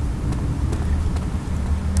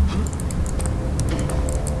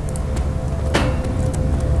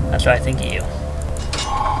 That's what I think of you.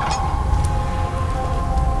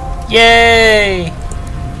 Yay!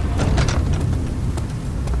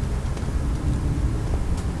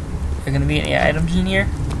 Are there gonna be any items in here?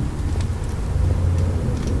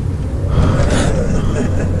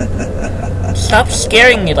 Stop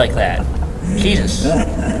scaring me like that. Jesus.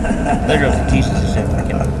 Literally, Jesus is in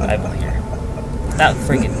freaking eyeball here. Not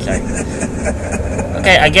freaking, sorry.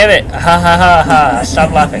 Okay, I get it. Ha ha ha ha.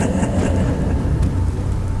 Stop laughing.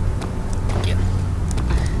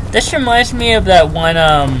 This reminds me of that one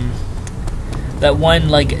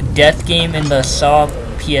like death game in the Saw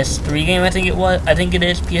PS3 game. I think it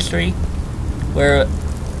is PS3, where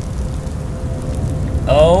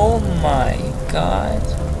oh my god,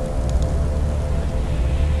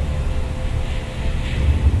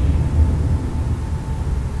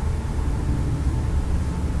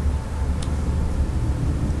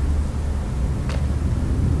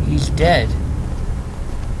 he's dead.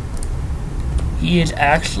 He is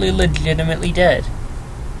actually legitimately dead.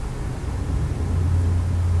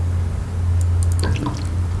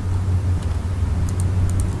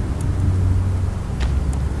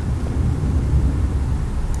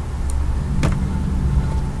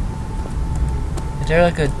 Is there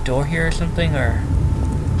like a door here or something, or?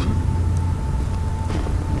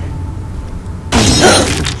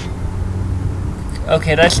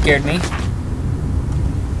 Okay, that scared me.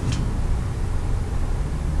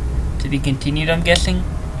 To be continued, I'm guessing.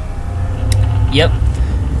 Yep.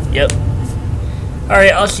 Yep.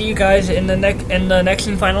 Alright, I'll see you guys in the next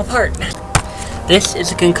and final part. This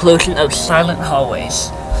is a conclusion of Silent Hallways.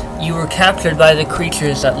 You were captured by the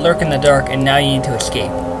creatures that lurk in the dark, and now you need to escape.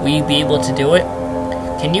 Will you be able to do it?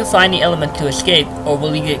 Can you find the element to escape, or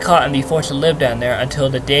will you get caught and be forced to live down there until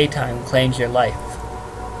the daytime claims your life?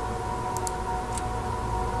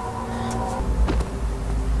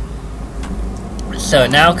 So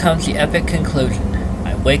now comes the epic conclusion.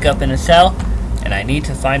 I wake up in a cell, and I need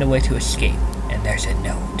to find a way to escape. And there's a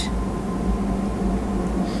note.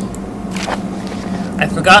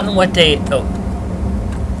 I've forgotten what day... Oh.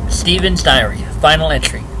 Stephen's diary. Final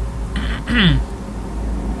entry.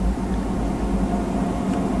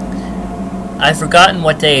 I've forgotten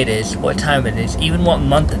what day it is, what time it is, even what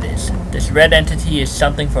month it is. This red entity is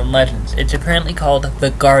something from Legends. It's apparently called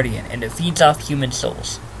the Guardian, and it feeds off human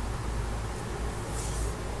souls.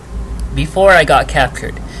 Before I got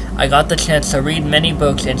captured, I got the chance to read many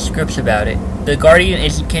books and scripts about it. The Guardian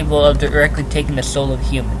isn't capable of directly taking the soul of a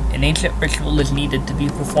human. An ancient ritual is needed to be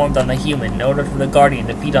performed on the human in order for the Guardian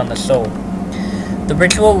to feed on the soul. The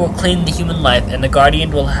ritual will claim the human life, and the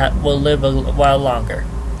Guardian will live a while longer.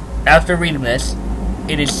 After reading this,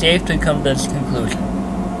 it is safe to come to this conclusion.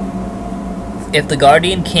 If the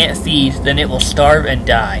Guardian can't feed, then it will starve and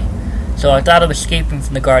die. So I thought of escaping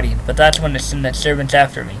from the Guardian, but that's when it sent the servants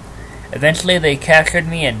after me. Eventually they captured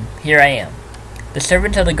me, and here I am. The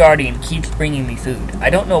servant of the Guardian keeps bringing me food. I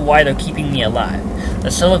don't know why they're keeping me alive.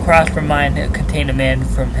 The cell across from mine contained a man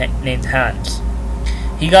named Hans.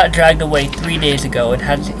 He got dragged away 3 days ago, and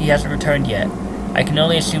he hasn't returned yet. I can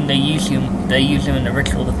only assume they use him in the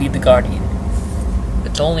ritual to feed the Guardian.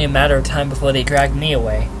 It's only a matter of time before they drag me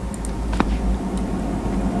away.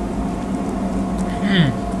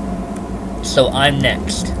 So I'm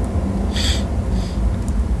next.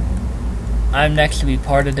 I'm next to be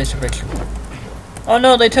part of this ritual. Oh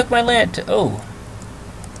no, they took my land. Oh.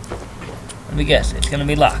 Let me guess, it's gonna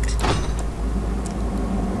be locked.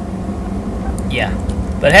 Yeah.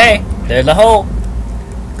 But hey, there's a hole.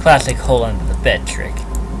 Classic hole under the bed trick.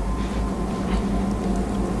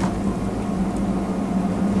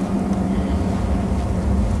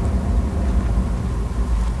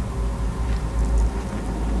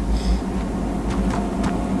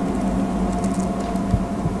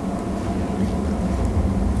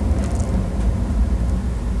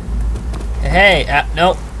 Hey,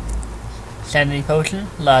 nope. Sanity potion,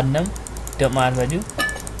 laudanum. Don't mind if I do.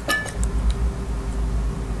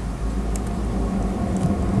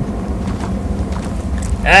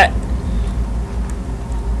 Ah.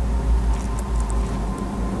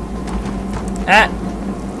 Ah.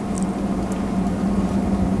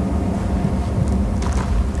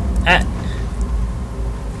 Ah.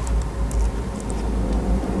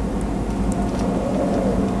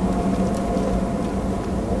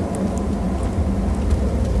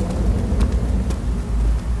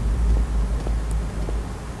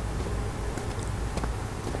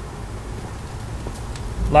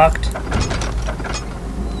 Locked.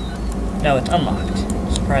 No, it's unlocked,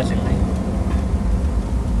 surprisingly.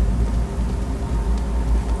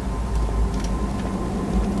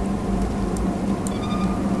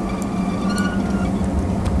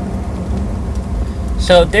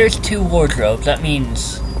 So there's 2 wardrobes. That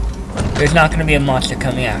means there's not going to be a monster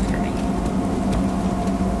coming after me.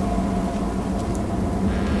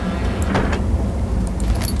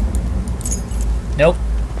 Nope.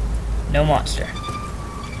 No monster.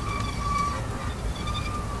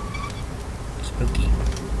 Spooky.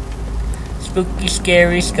 Spooky,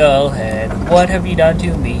 scary skullhead. What have you done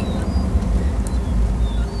to me?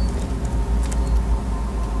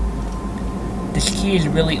 This key is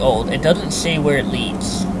really old. It doesn't say where it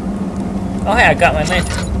leads. Oh hey, I got my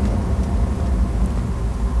lantern.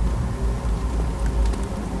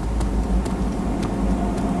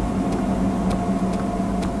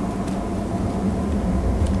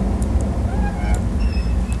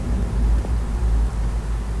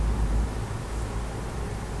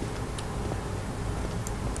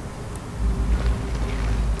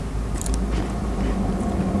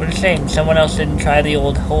 What a shame someone else didn't try the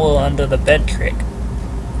old hole under the bed trick.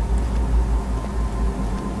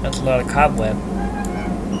 That's a lot of cobweb.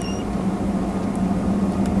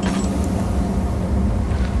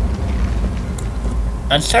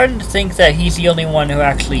 I'm starting to think that he's the only one who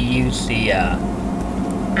actually used the,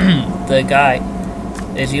 the guy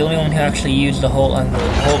is the only one who actually used the hole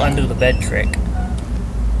under the bed trick.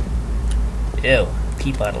 Ew,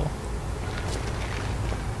 pee puddle.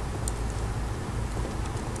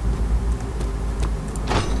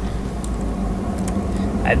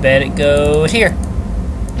 I bet it goes here.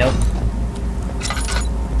 Nope.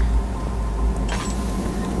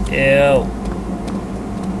 Ew.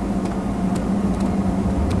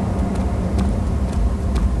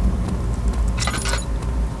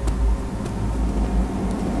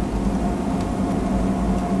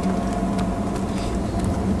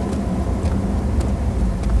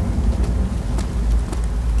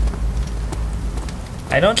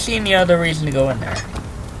 I don't see any other reason to go in there.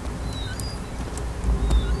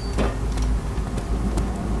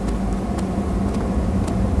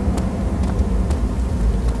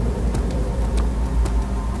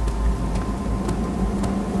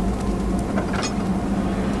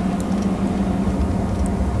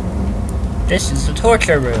 This is the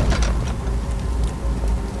torture room.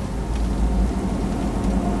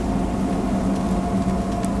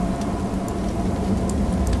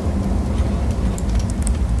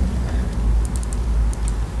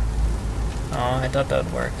 Oh, I thought that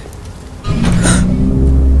would work.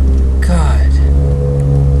 God.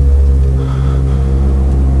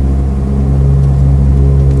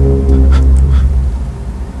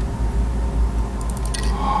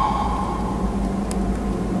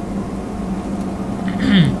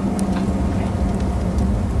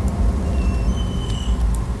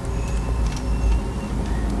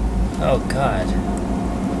 Oh God.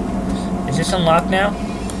 Is this unlocked now?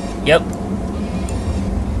 Yep.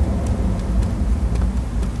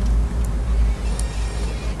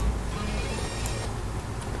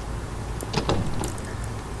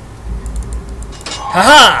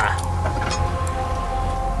 Haha!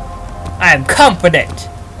 I am confident.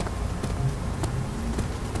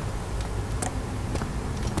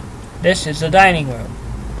 This is the dining room.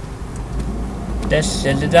 This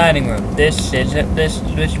is the dining room. This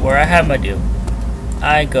is where I have my do.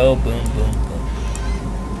 I go boom boom boom.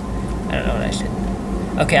 I don't know what I said.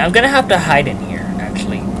 Okay, I'm gonna have to hide in here,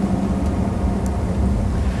 actually.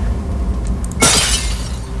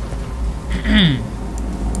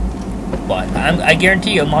 What? I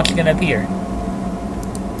guarantee you a monster's gonna appear.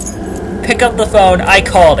 Pick up the phone, I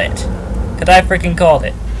called it. Cause I freaking called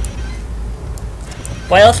it.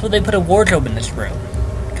 Why else would they put a wardrobe in this room?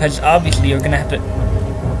 Because obviously you're gonna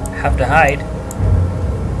have to hide.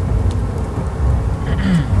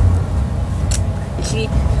 You see,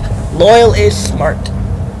 loyal is smart.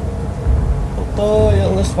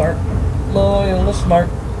 Loyal is smart. Loyal is smart.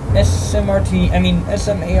 SMRT. I mean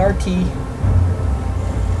SMART.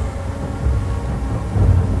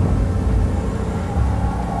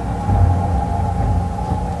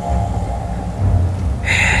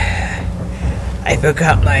 I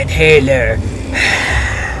forgot my inhaler.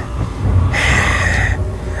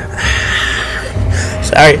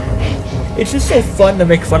 Sorry. It's just so fun to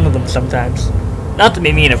make fun of them sometimes. Not to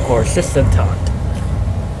be mean, of course, just to taunt.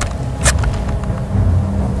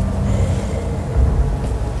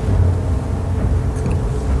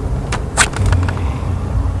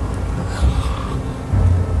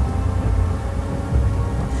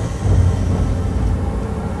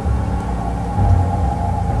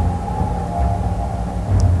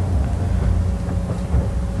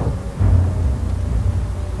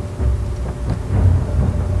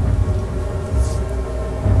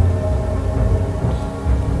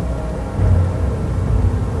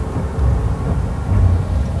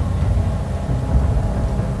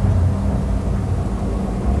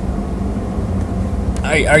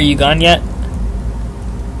 Are you gone yet?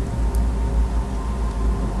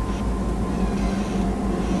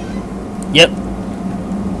 Yep.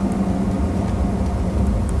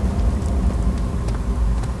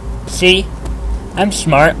 See? I'm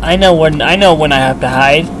smart. I know when I have to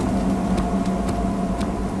hide.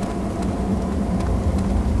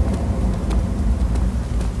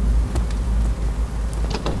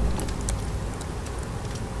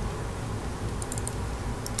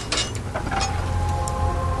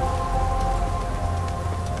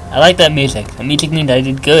 I like that music. The music means I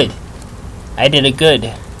did good. I did it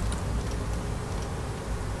good.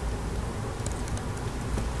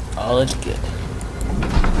 All is good.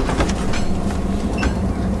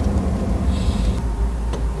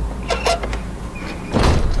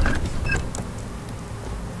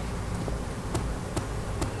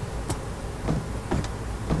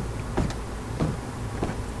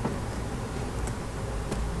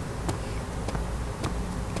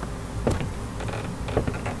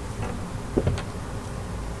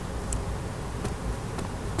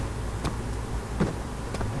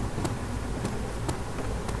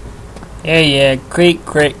 Yeah, great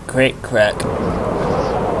crack.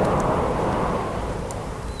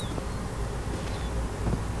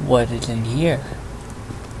 What is in here?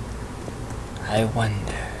 I wonder.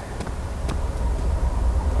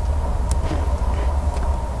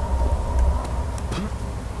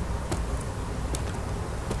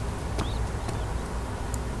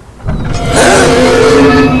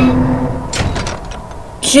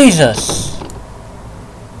 Jesus!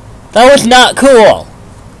 That was not cool!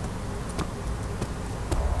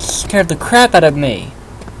 Scared the crap out of me.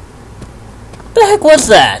 The heck was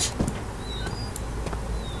that?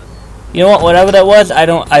 You know what? Whatever that was, I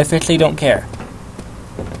officially don't care.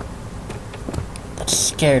 That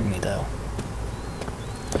scared me, though.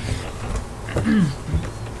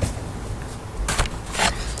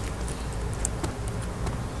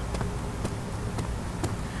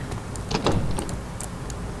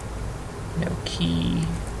 No key.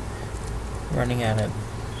 Running out of...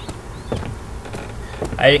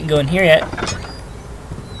 I didn't go in here yet.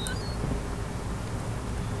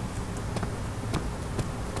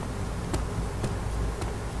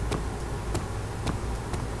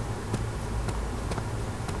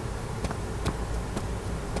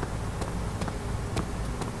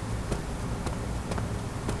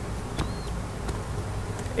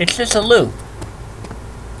 It's just a loop.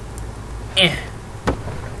 Eh.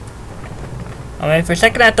 I mean, for a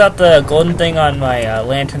second I thought the golden thing on my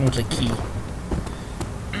lantern was a key.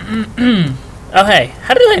 Oh hey,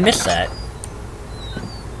 how did I miss that?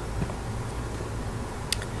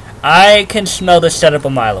 I can smell the setup a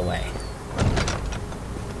mile away.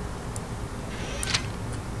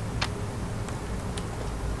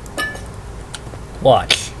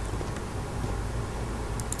 Watch.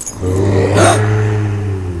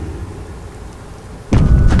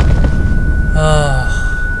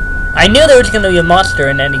 I knew there was going to be a monster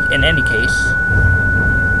in any case.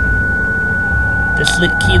 This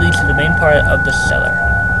key leads to the main part of the cellar.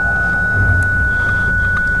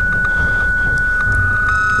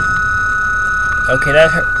 Okay,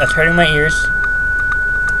 that's hurting my ears.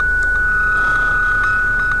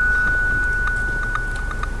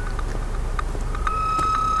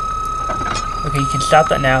 Okay, you can stop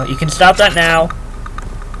that now. You can stop that now.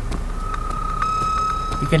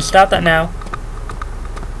 You can stop that now.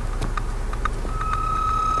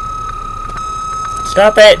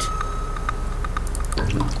 Stop it!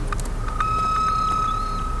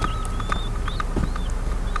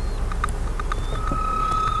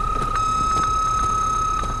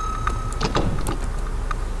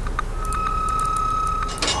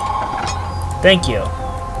 Thank you.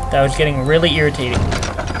 That was getting really irritating.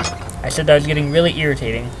 I said that was getting really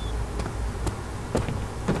irritating.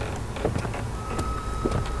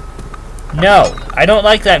 No! I don't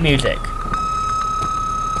like that music.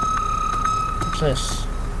 What's this?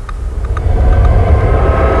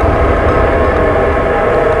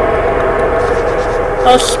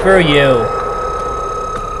 Oh, screw you.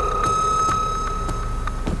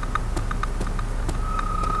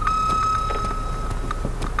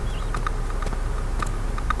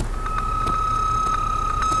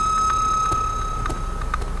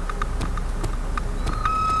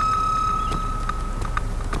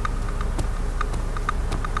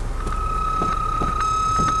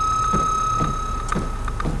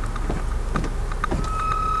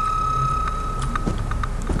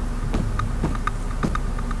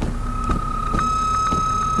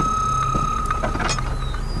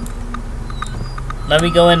 Let me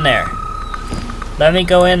go in there. Let me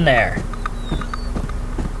go in there.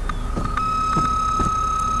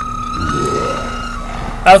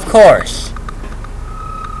 Of course.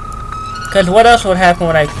 Because what else would happen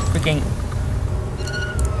when I freaking...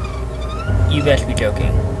 You best be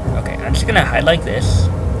joking. Okay, I'm just gonna hide like this.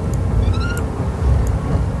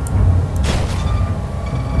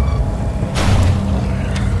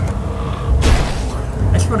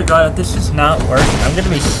 I swear to God, if this does not work, I'm gonna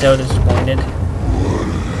be so disappointed.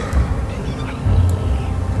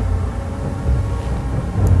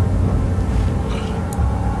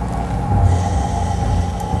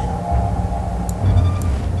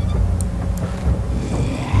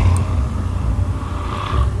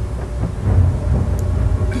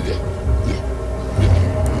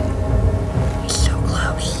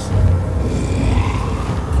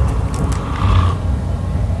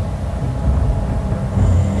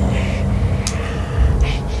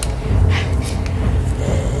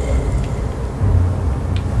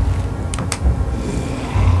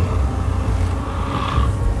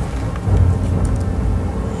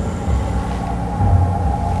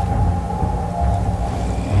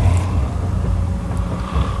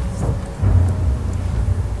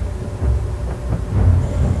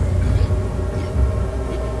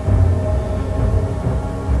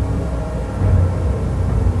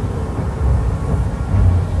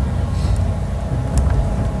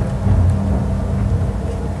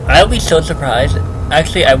 I'll be so surprised.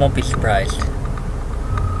 Actually, I won't be surprised.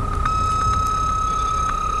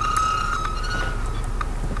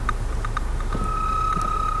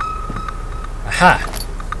 Aha!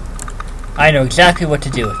 I know exactly what to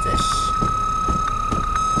do with this.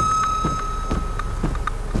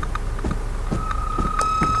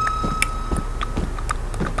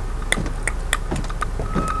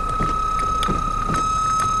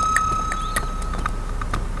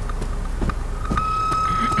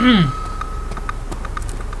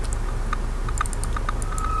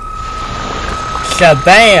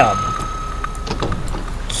 Shabam!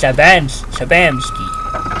 Shabamski.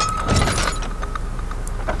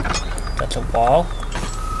 That's a wall.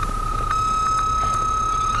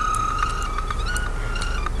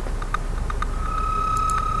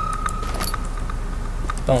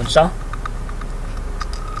 Bone saw.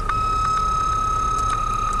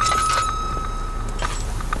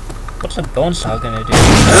 What's a bone saw gonna do?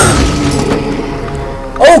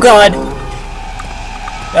 Oh god!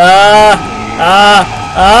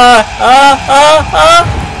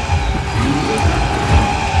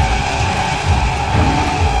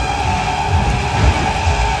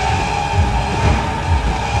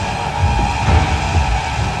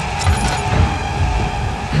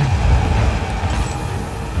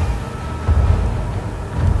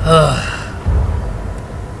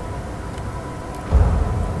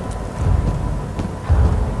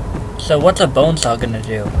 So what's a bone saw gonna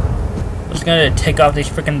do? It's gonna take off these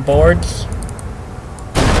freaking boards?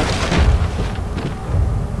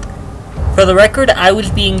 For the record, I was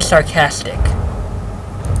being sarcastic.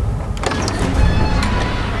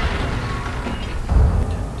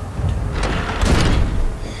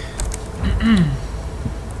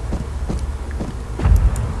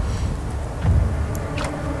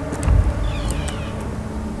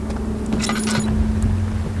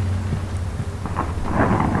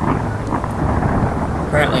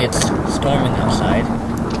 Apparently it's storming outside.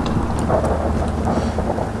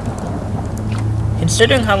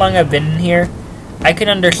 Considering how long I've been in here, I can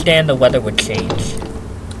understand the weather would change.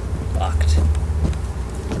 Locked.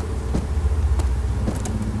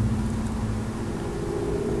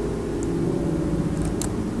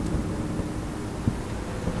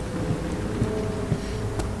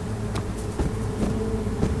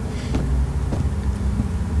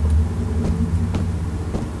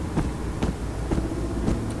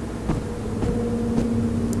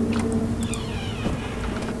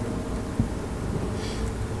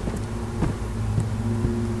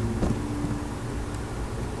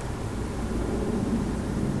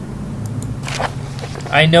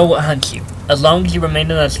 I know what hunts you. As long as you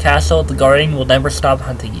remain in this castle, the guardian will never stop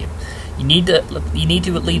hunting you. You need to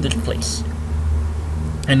leave this place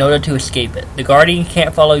in order to escape it. The guardian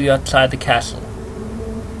can't follow you outside the castle,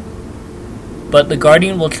 but the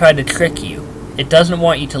guardian will try to trick you. It doesn't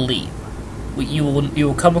want you to leave. You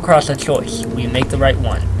will come across a choice. Will you make the right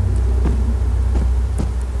one?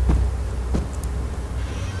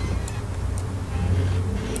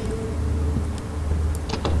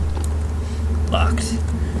 Locked.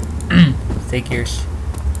 Figures.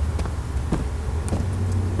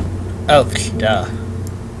 Oh, duh.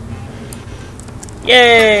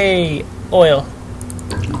 Yay! Oil.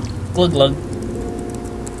 Glug glug.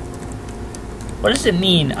 What does it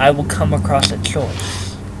mean, I will come across a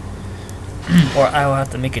choice? Or I will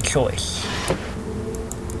have to make a choice.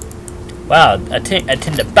 Wow, a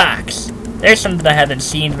tinted box. There's something I haven't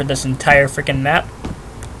seen for this entire freaking map.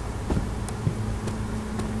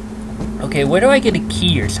 Okay, where do I get a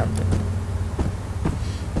key or something?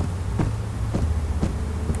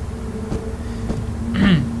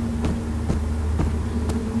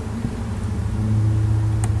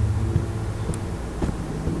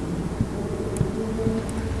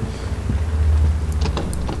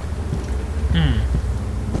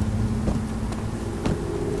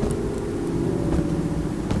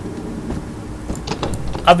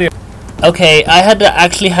 I'll be okay. I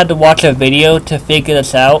actually had to watch a video to figure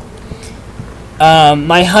this out.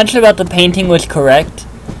 My hunch about the painting was correct.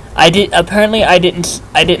 Apparently I didn't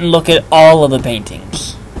look at all of the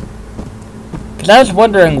paintings. Cause I was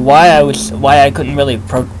wondering why I couldn't really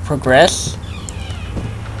progress.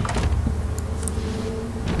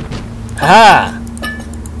 Ah!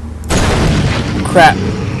 Crap.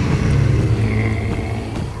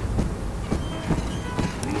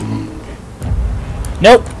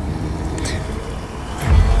 Nope.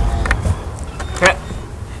 Crap.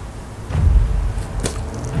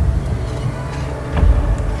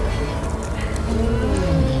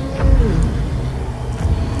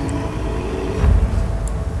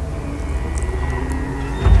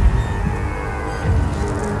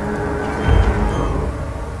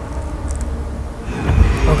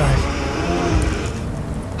 Oh god.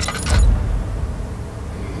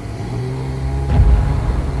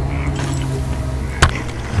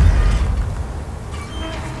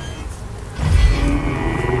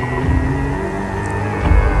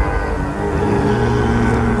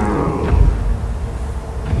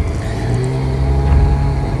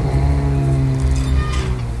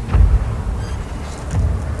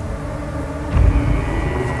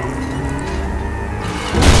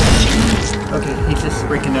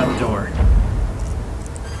 door.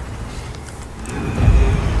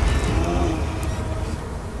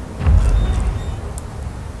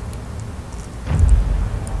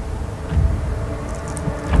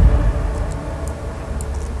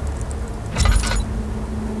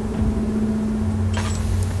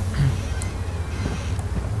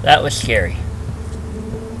 That was scary.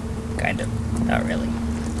 Kind of. Not really.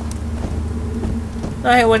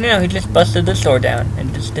 Oh, hey, well, no, he just busted the door down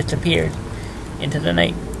and just disappeared into the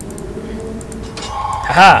night.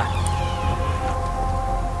 Haha!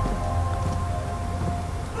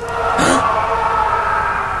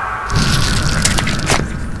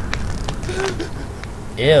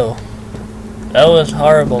 Ew. That was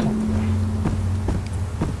horrible.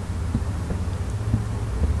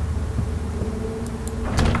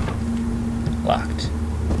 Locked.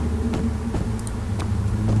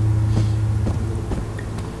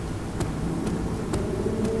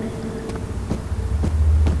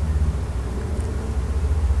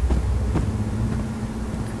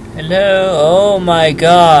 Hello? Oh my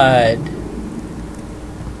god.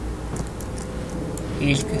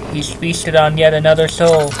 He's feasted on yet another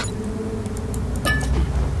soul.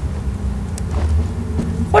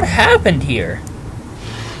 What happened here?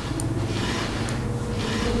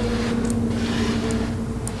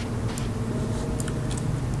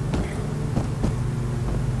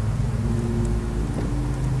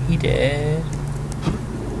 He dead.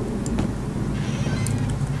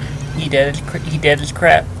 He dead as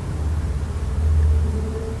crap.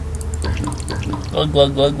 Glug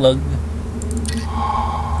glug glug glug.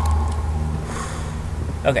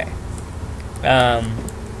 Okay.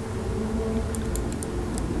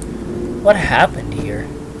 What happened here?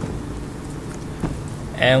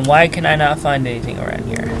 And why can I not find anything around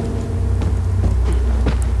here?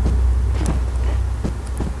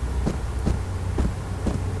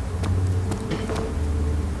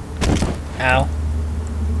 Ow.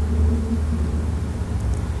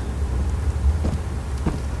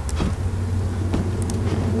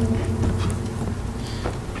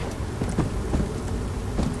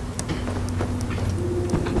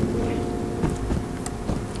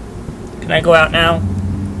 Can I go out now?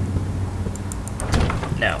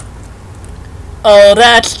 No. Oh,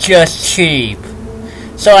 that's just cheap.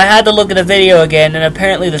 So I had to look at the video again, and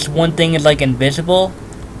apparently this one thing is like invisible.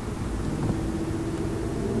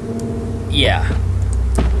 Yeah.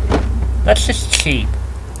 That's just cheap.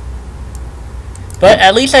 But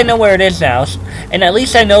at least I know where it is now, and at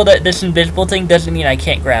least I know that this invisible thing doesn't mean I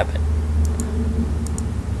can't grab it.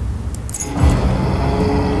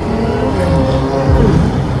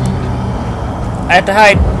 I have to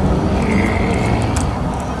hide.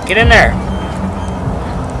 Get in there.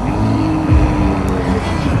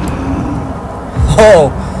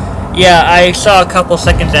 Oh, yeah, I saw a couple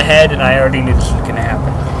seconds ahead and I already knew this was gonna happen.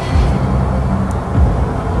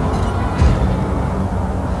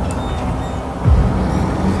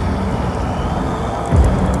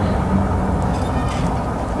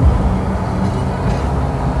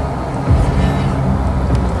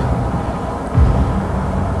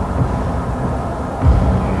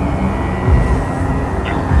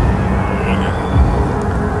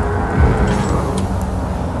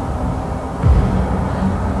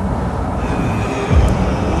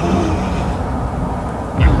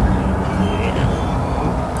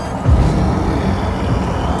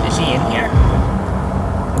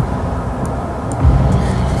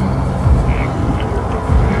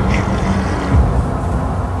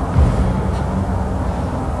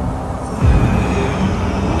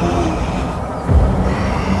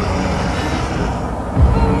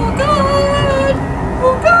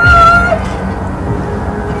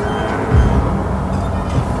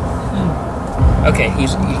 Okay,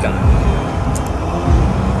 he's gone.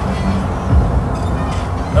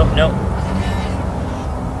 Oh, no.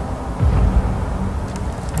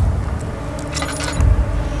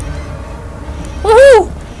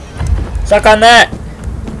 Woohoo! Suck on that!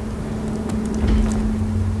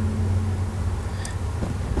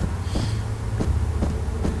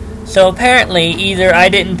 So apparently, either I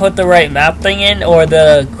didn't put the right map thing in, or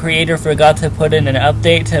the creator forgot to put in an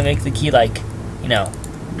update to make the key, like, you know...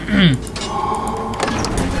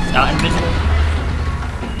 not invisible.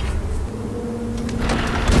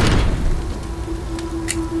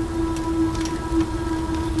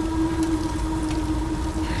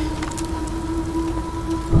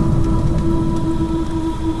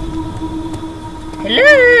 Hello?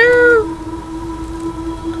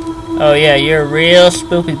 Oh yeah, you're real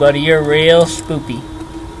spoopy, buddy. You're real spoopy.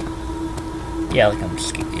 Yeah, like I'm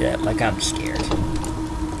scared. Yeah, like I'm scared.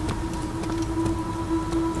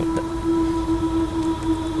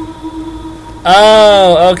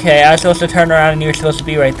 Oh, okay. I was supposed to turn around and you were supposed to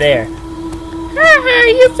be right there. Haha,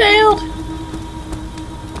 you failed.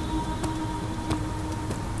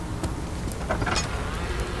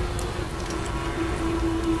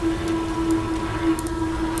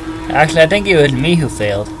 Actually, I think it was me who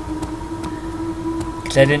failed.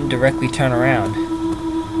 Because I didn't directly turn around.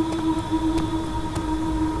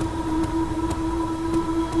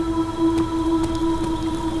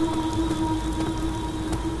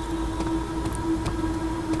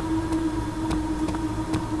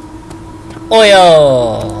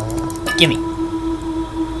 Oil! Gimme.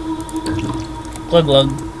 Glug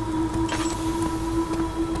glug.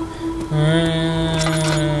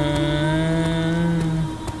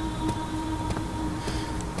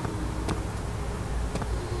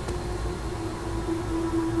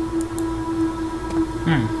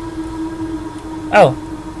 Oh,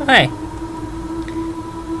 hi.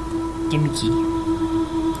 Gimme key.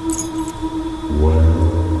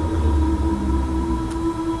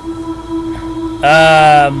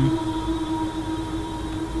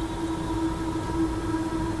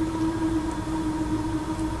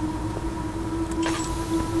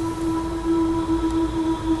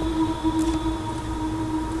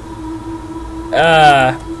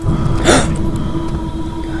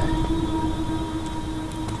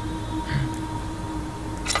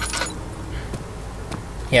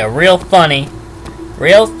 Yeah, real funny.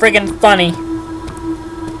 Real friggin' funny.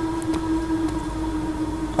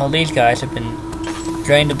 All these guys have been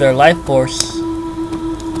drained of their life force.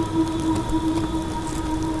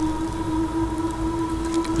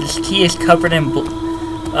 This key is covered in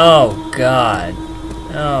oh god.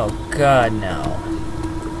 Oh god, no.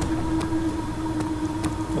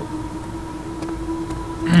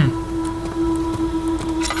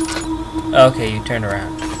 Okay, you turn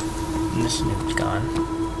around. And this noob's gone.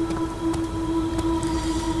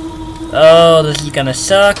 Oh, this is gonna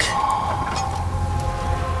suck.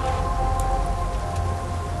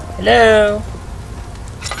 Hello?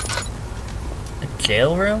 A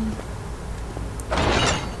jail room?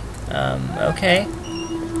 Okay.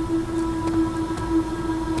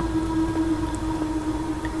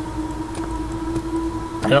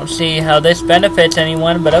 I don't see how this benefits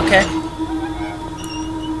anyone, but okay.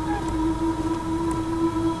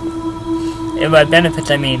 And by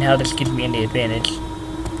benefits, I mean how this gives me any advantage.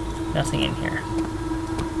 Nothing in here.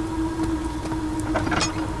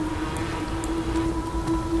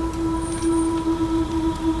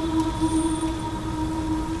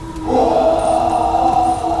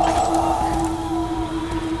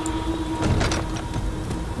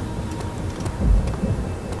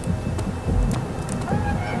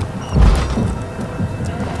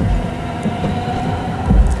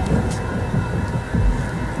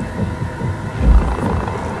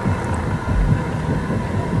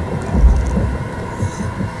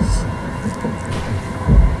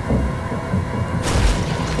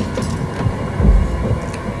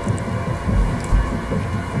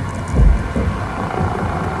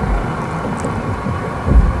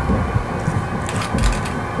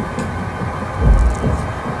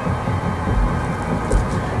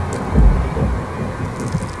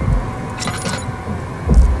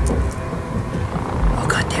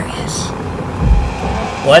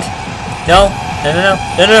 What? No. No, no, no.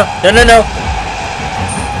 No, no, no, no, no.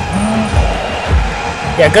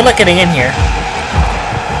 Yeah, good luck getting in here.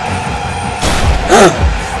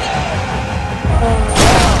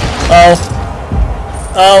 Oh.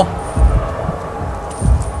 Oh.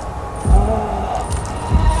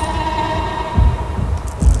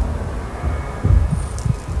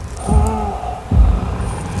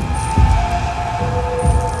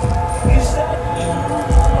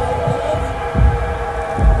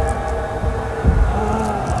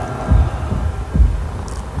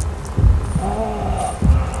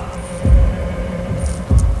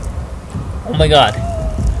 Oh my god.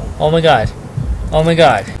 Oh my god. Oh my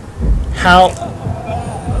god. How?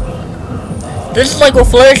 This is like what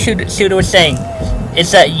Flare Shooter was saying.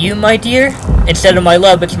 Is that you, my dear? Instead of my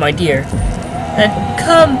love, it's my dear. And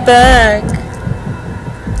come back.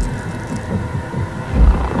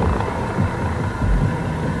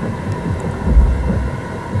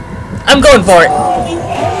 I'm going for it.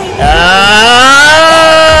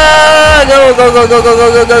 Go go go go go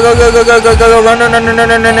go go go go go go go go go run run run run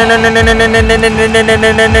run run run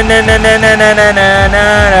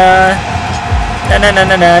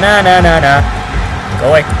run. Go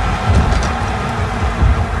away.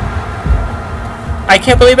 I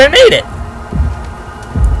can't believe I made it.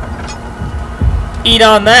 Eat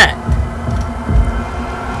on that.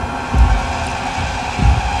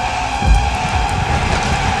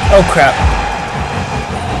 Oh crap.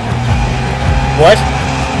 What?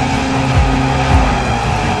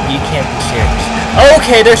 You can't be serious.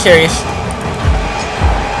 Okay, they're serious.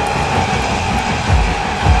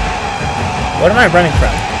 What am I running from?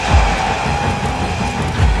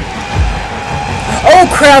 Oh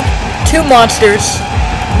crap! 2 monsters.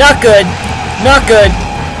 Not good. Not good.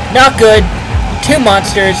 Not good. 2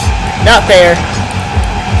 monsters. Not fair.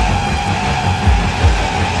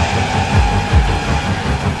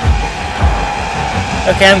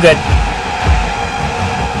 Okay, I'm good.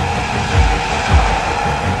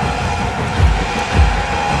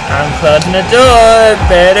 I'm closing the door.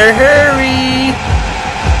 Better hurry.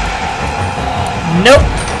 Nope.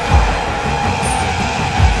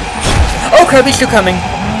 Oh crap, he's still coming.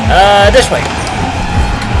 This way.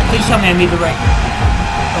 Please tell me I made the right.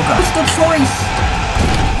 Oh god. What's the choice?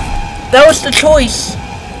 That was the choice.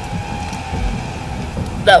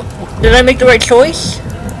 Did I make the right choice?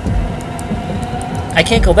 I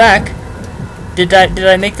can't go back. Did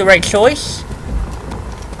I make the right choice?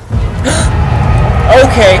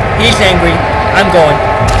 Okay, he's angry. I'm going.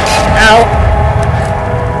 Ow.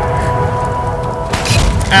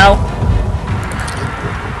 Ow.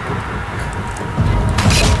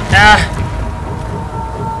 Ah.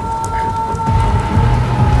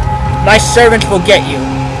 My servants will get you.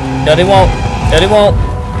 No, they won't. No, they won't.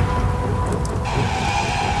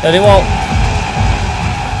 No, they won't.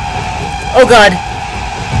 Oh god.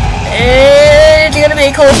 It's gonna be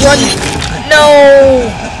a close one. No!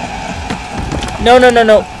 No, no, no,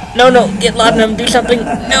 no. No, no. Get laudanum. Do something.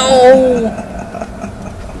 No!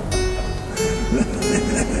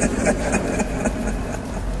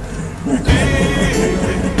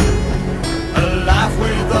 A life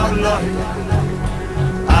without life.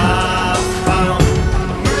 I found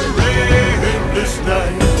in this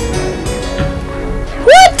night.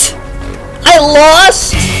 What? I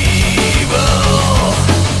lost?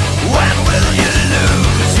 When will you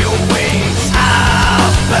lose your wings?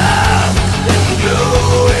 Up in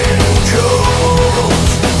glowing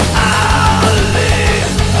coals. I'll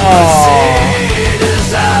live. It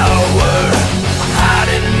is our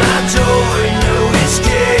hiding my joy, no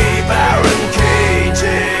escape, iron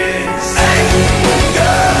cages.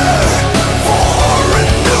 Anger, for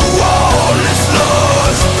in the wall is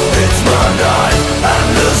lost. It's my night and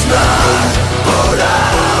this night, but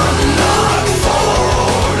I'm not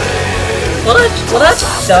falling. Well, that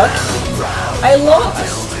sucks. I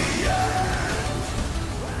lost.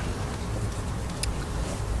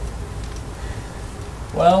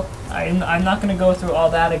 Well, I'm not gonna go through all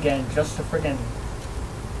that again just to friggin',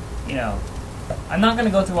 you know, I'm not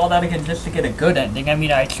gonna go through all that again just to get a good ending. I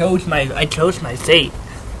mean, I chose my fate.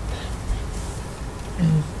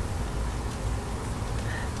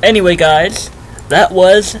 Anyway, guys, that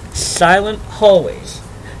was Silent Hallways.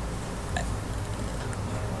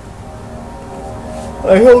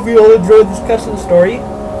 I hope you all enjoyed this custom story,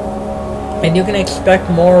 and you can expect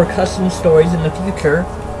more custom stories in the future,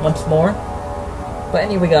 once more. But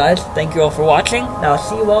anyway guys, thank you all for watching, and I'll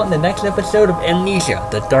see you all in the next episode of Amnesia,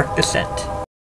 The Dark Descent.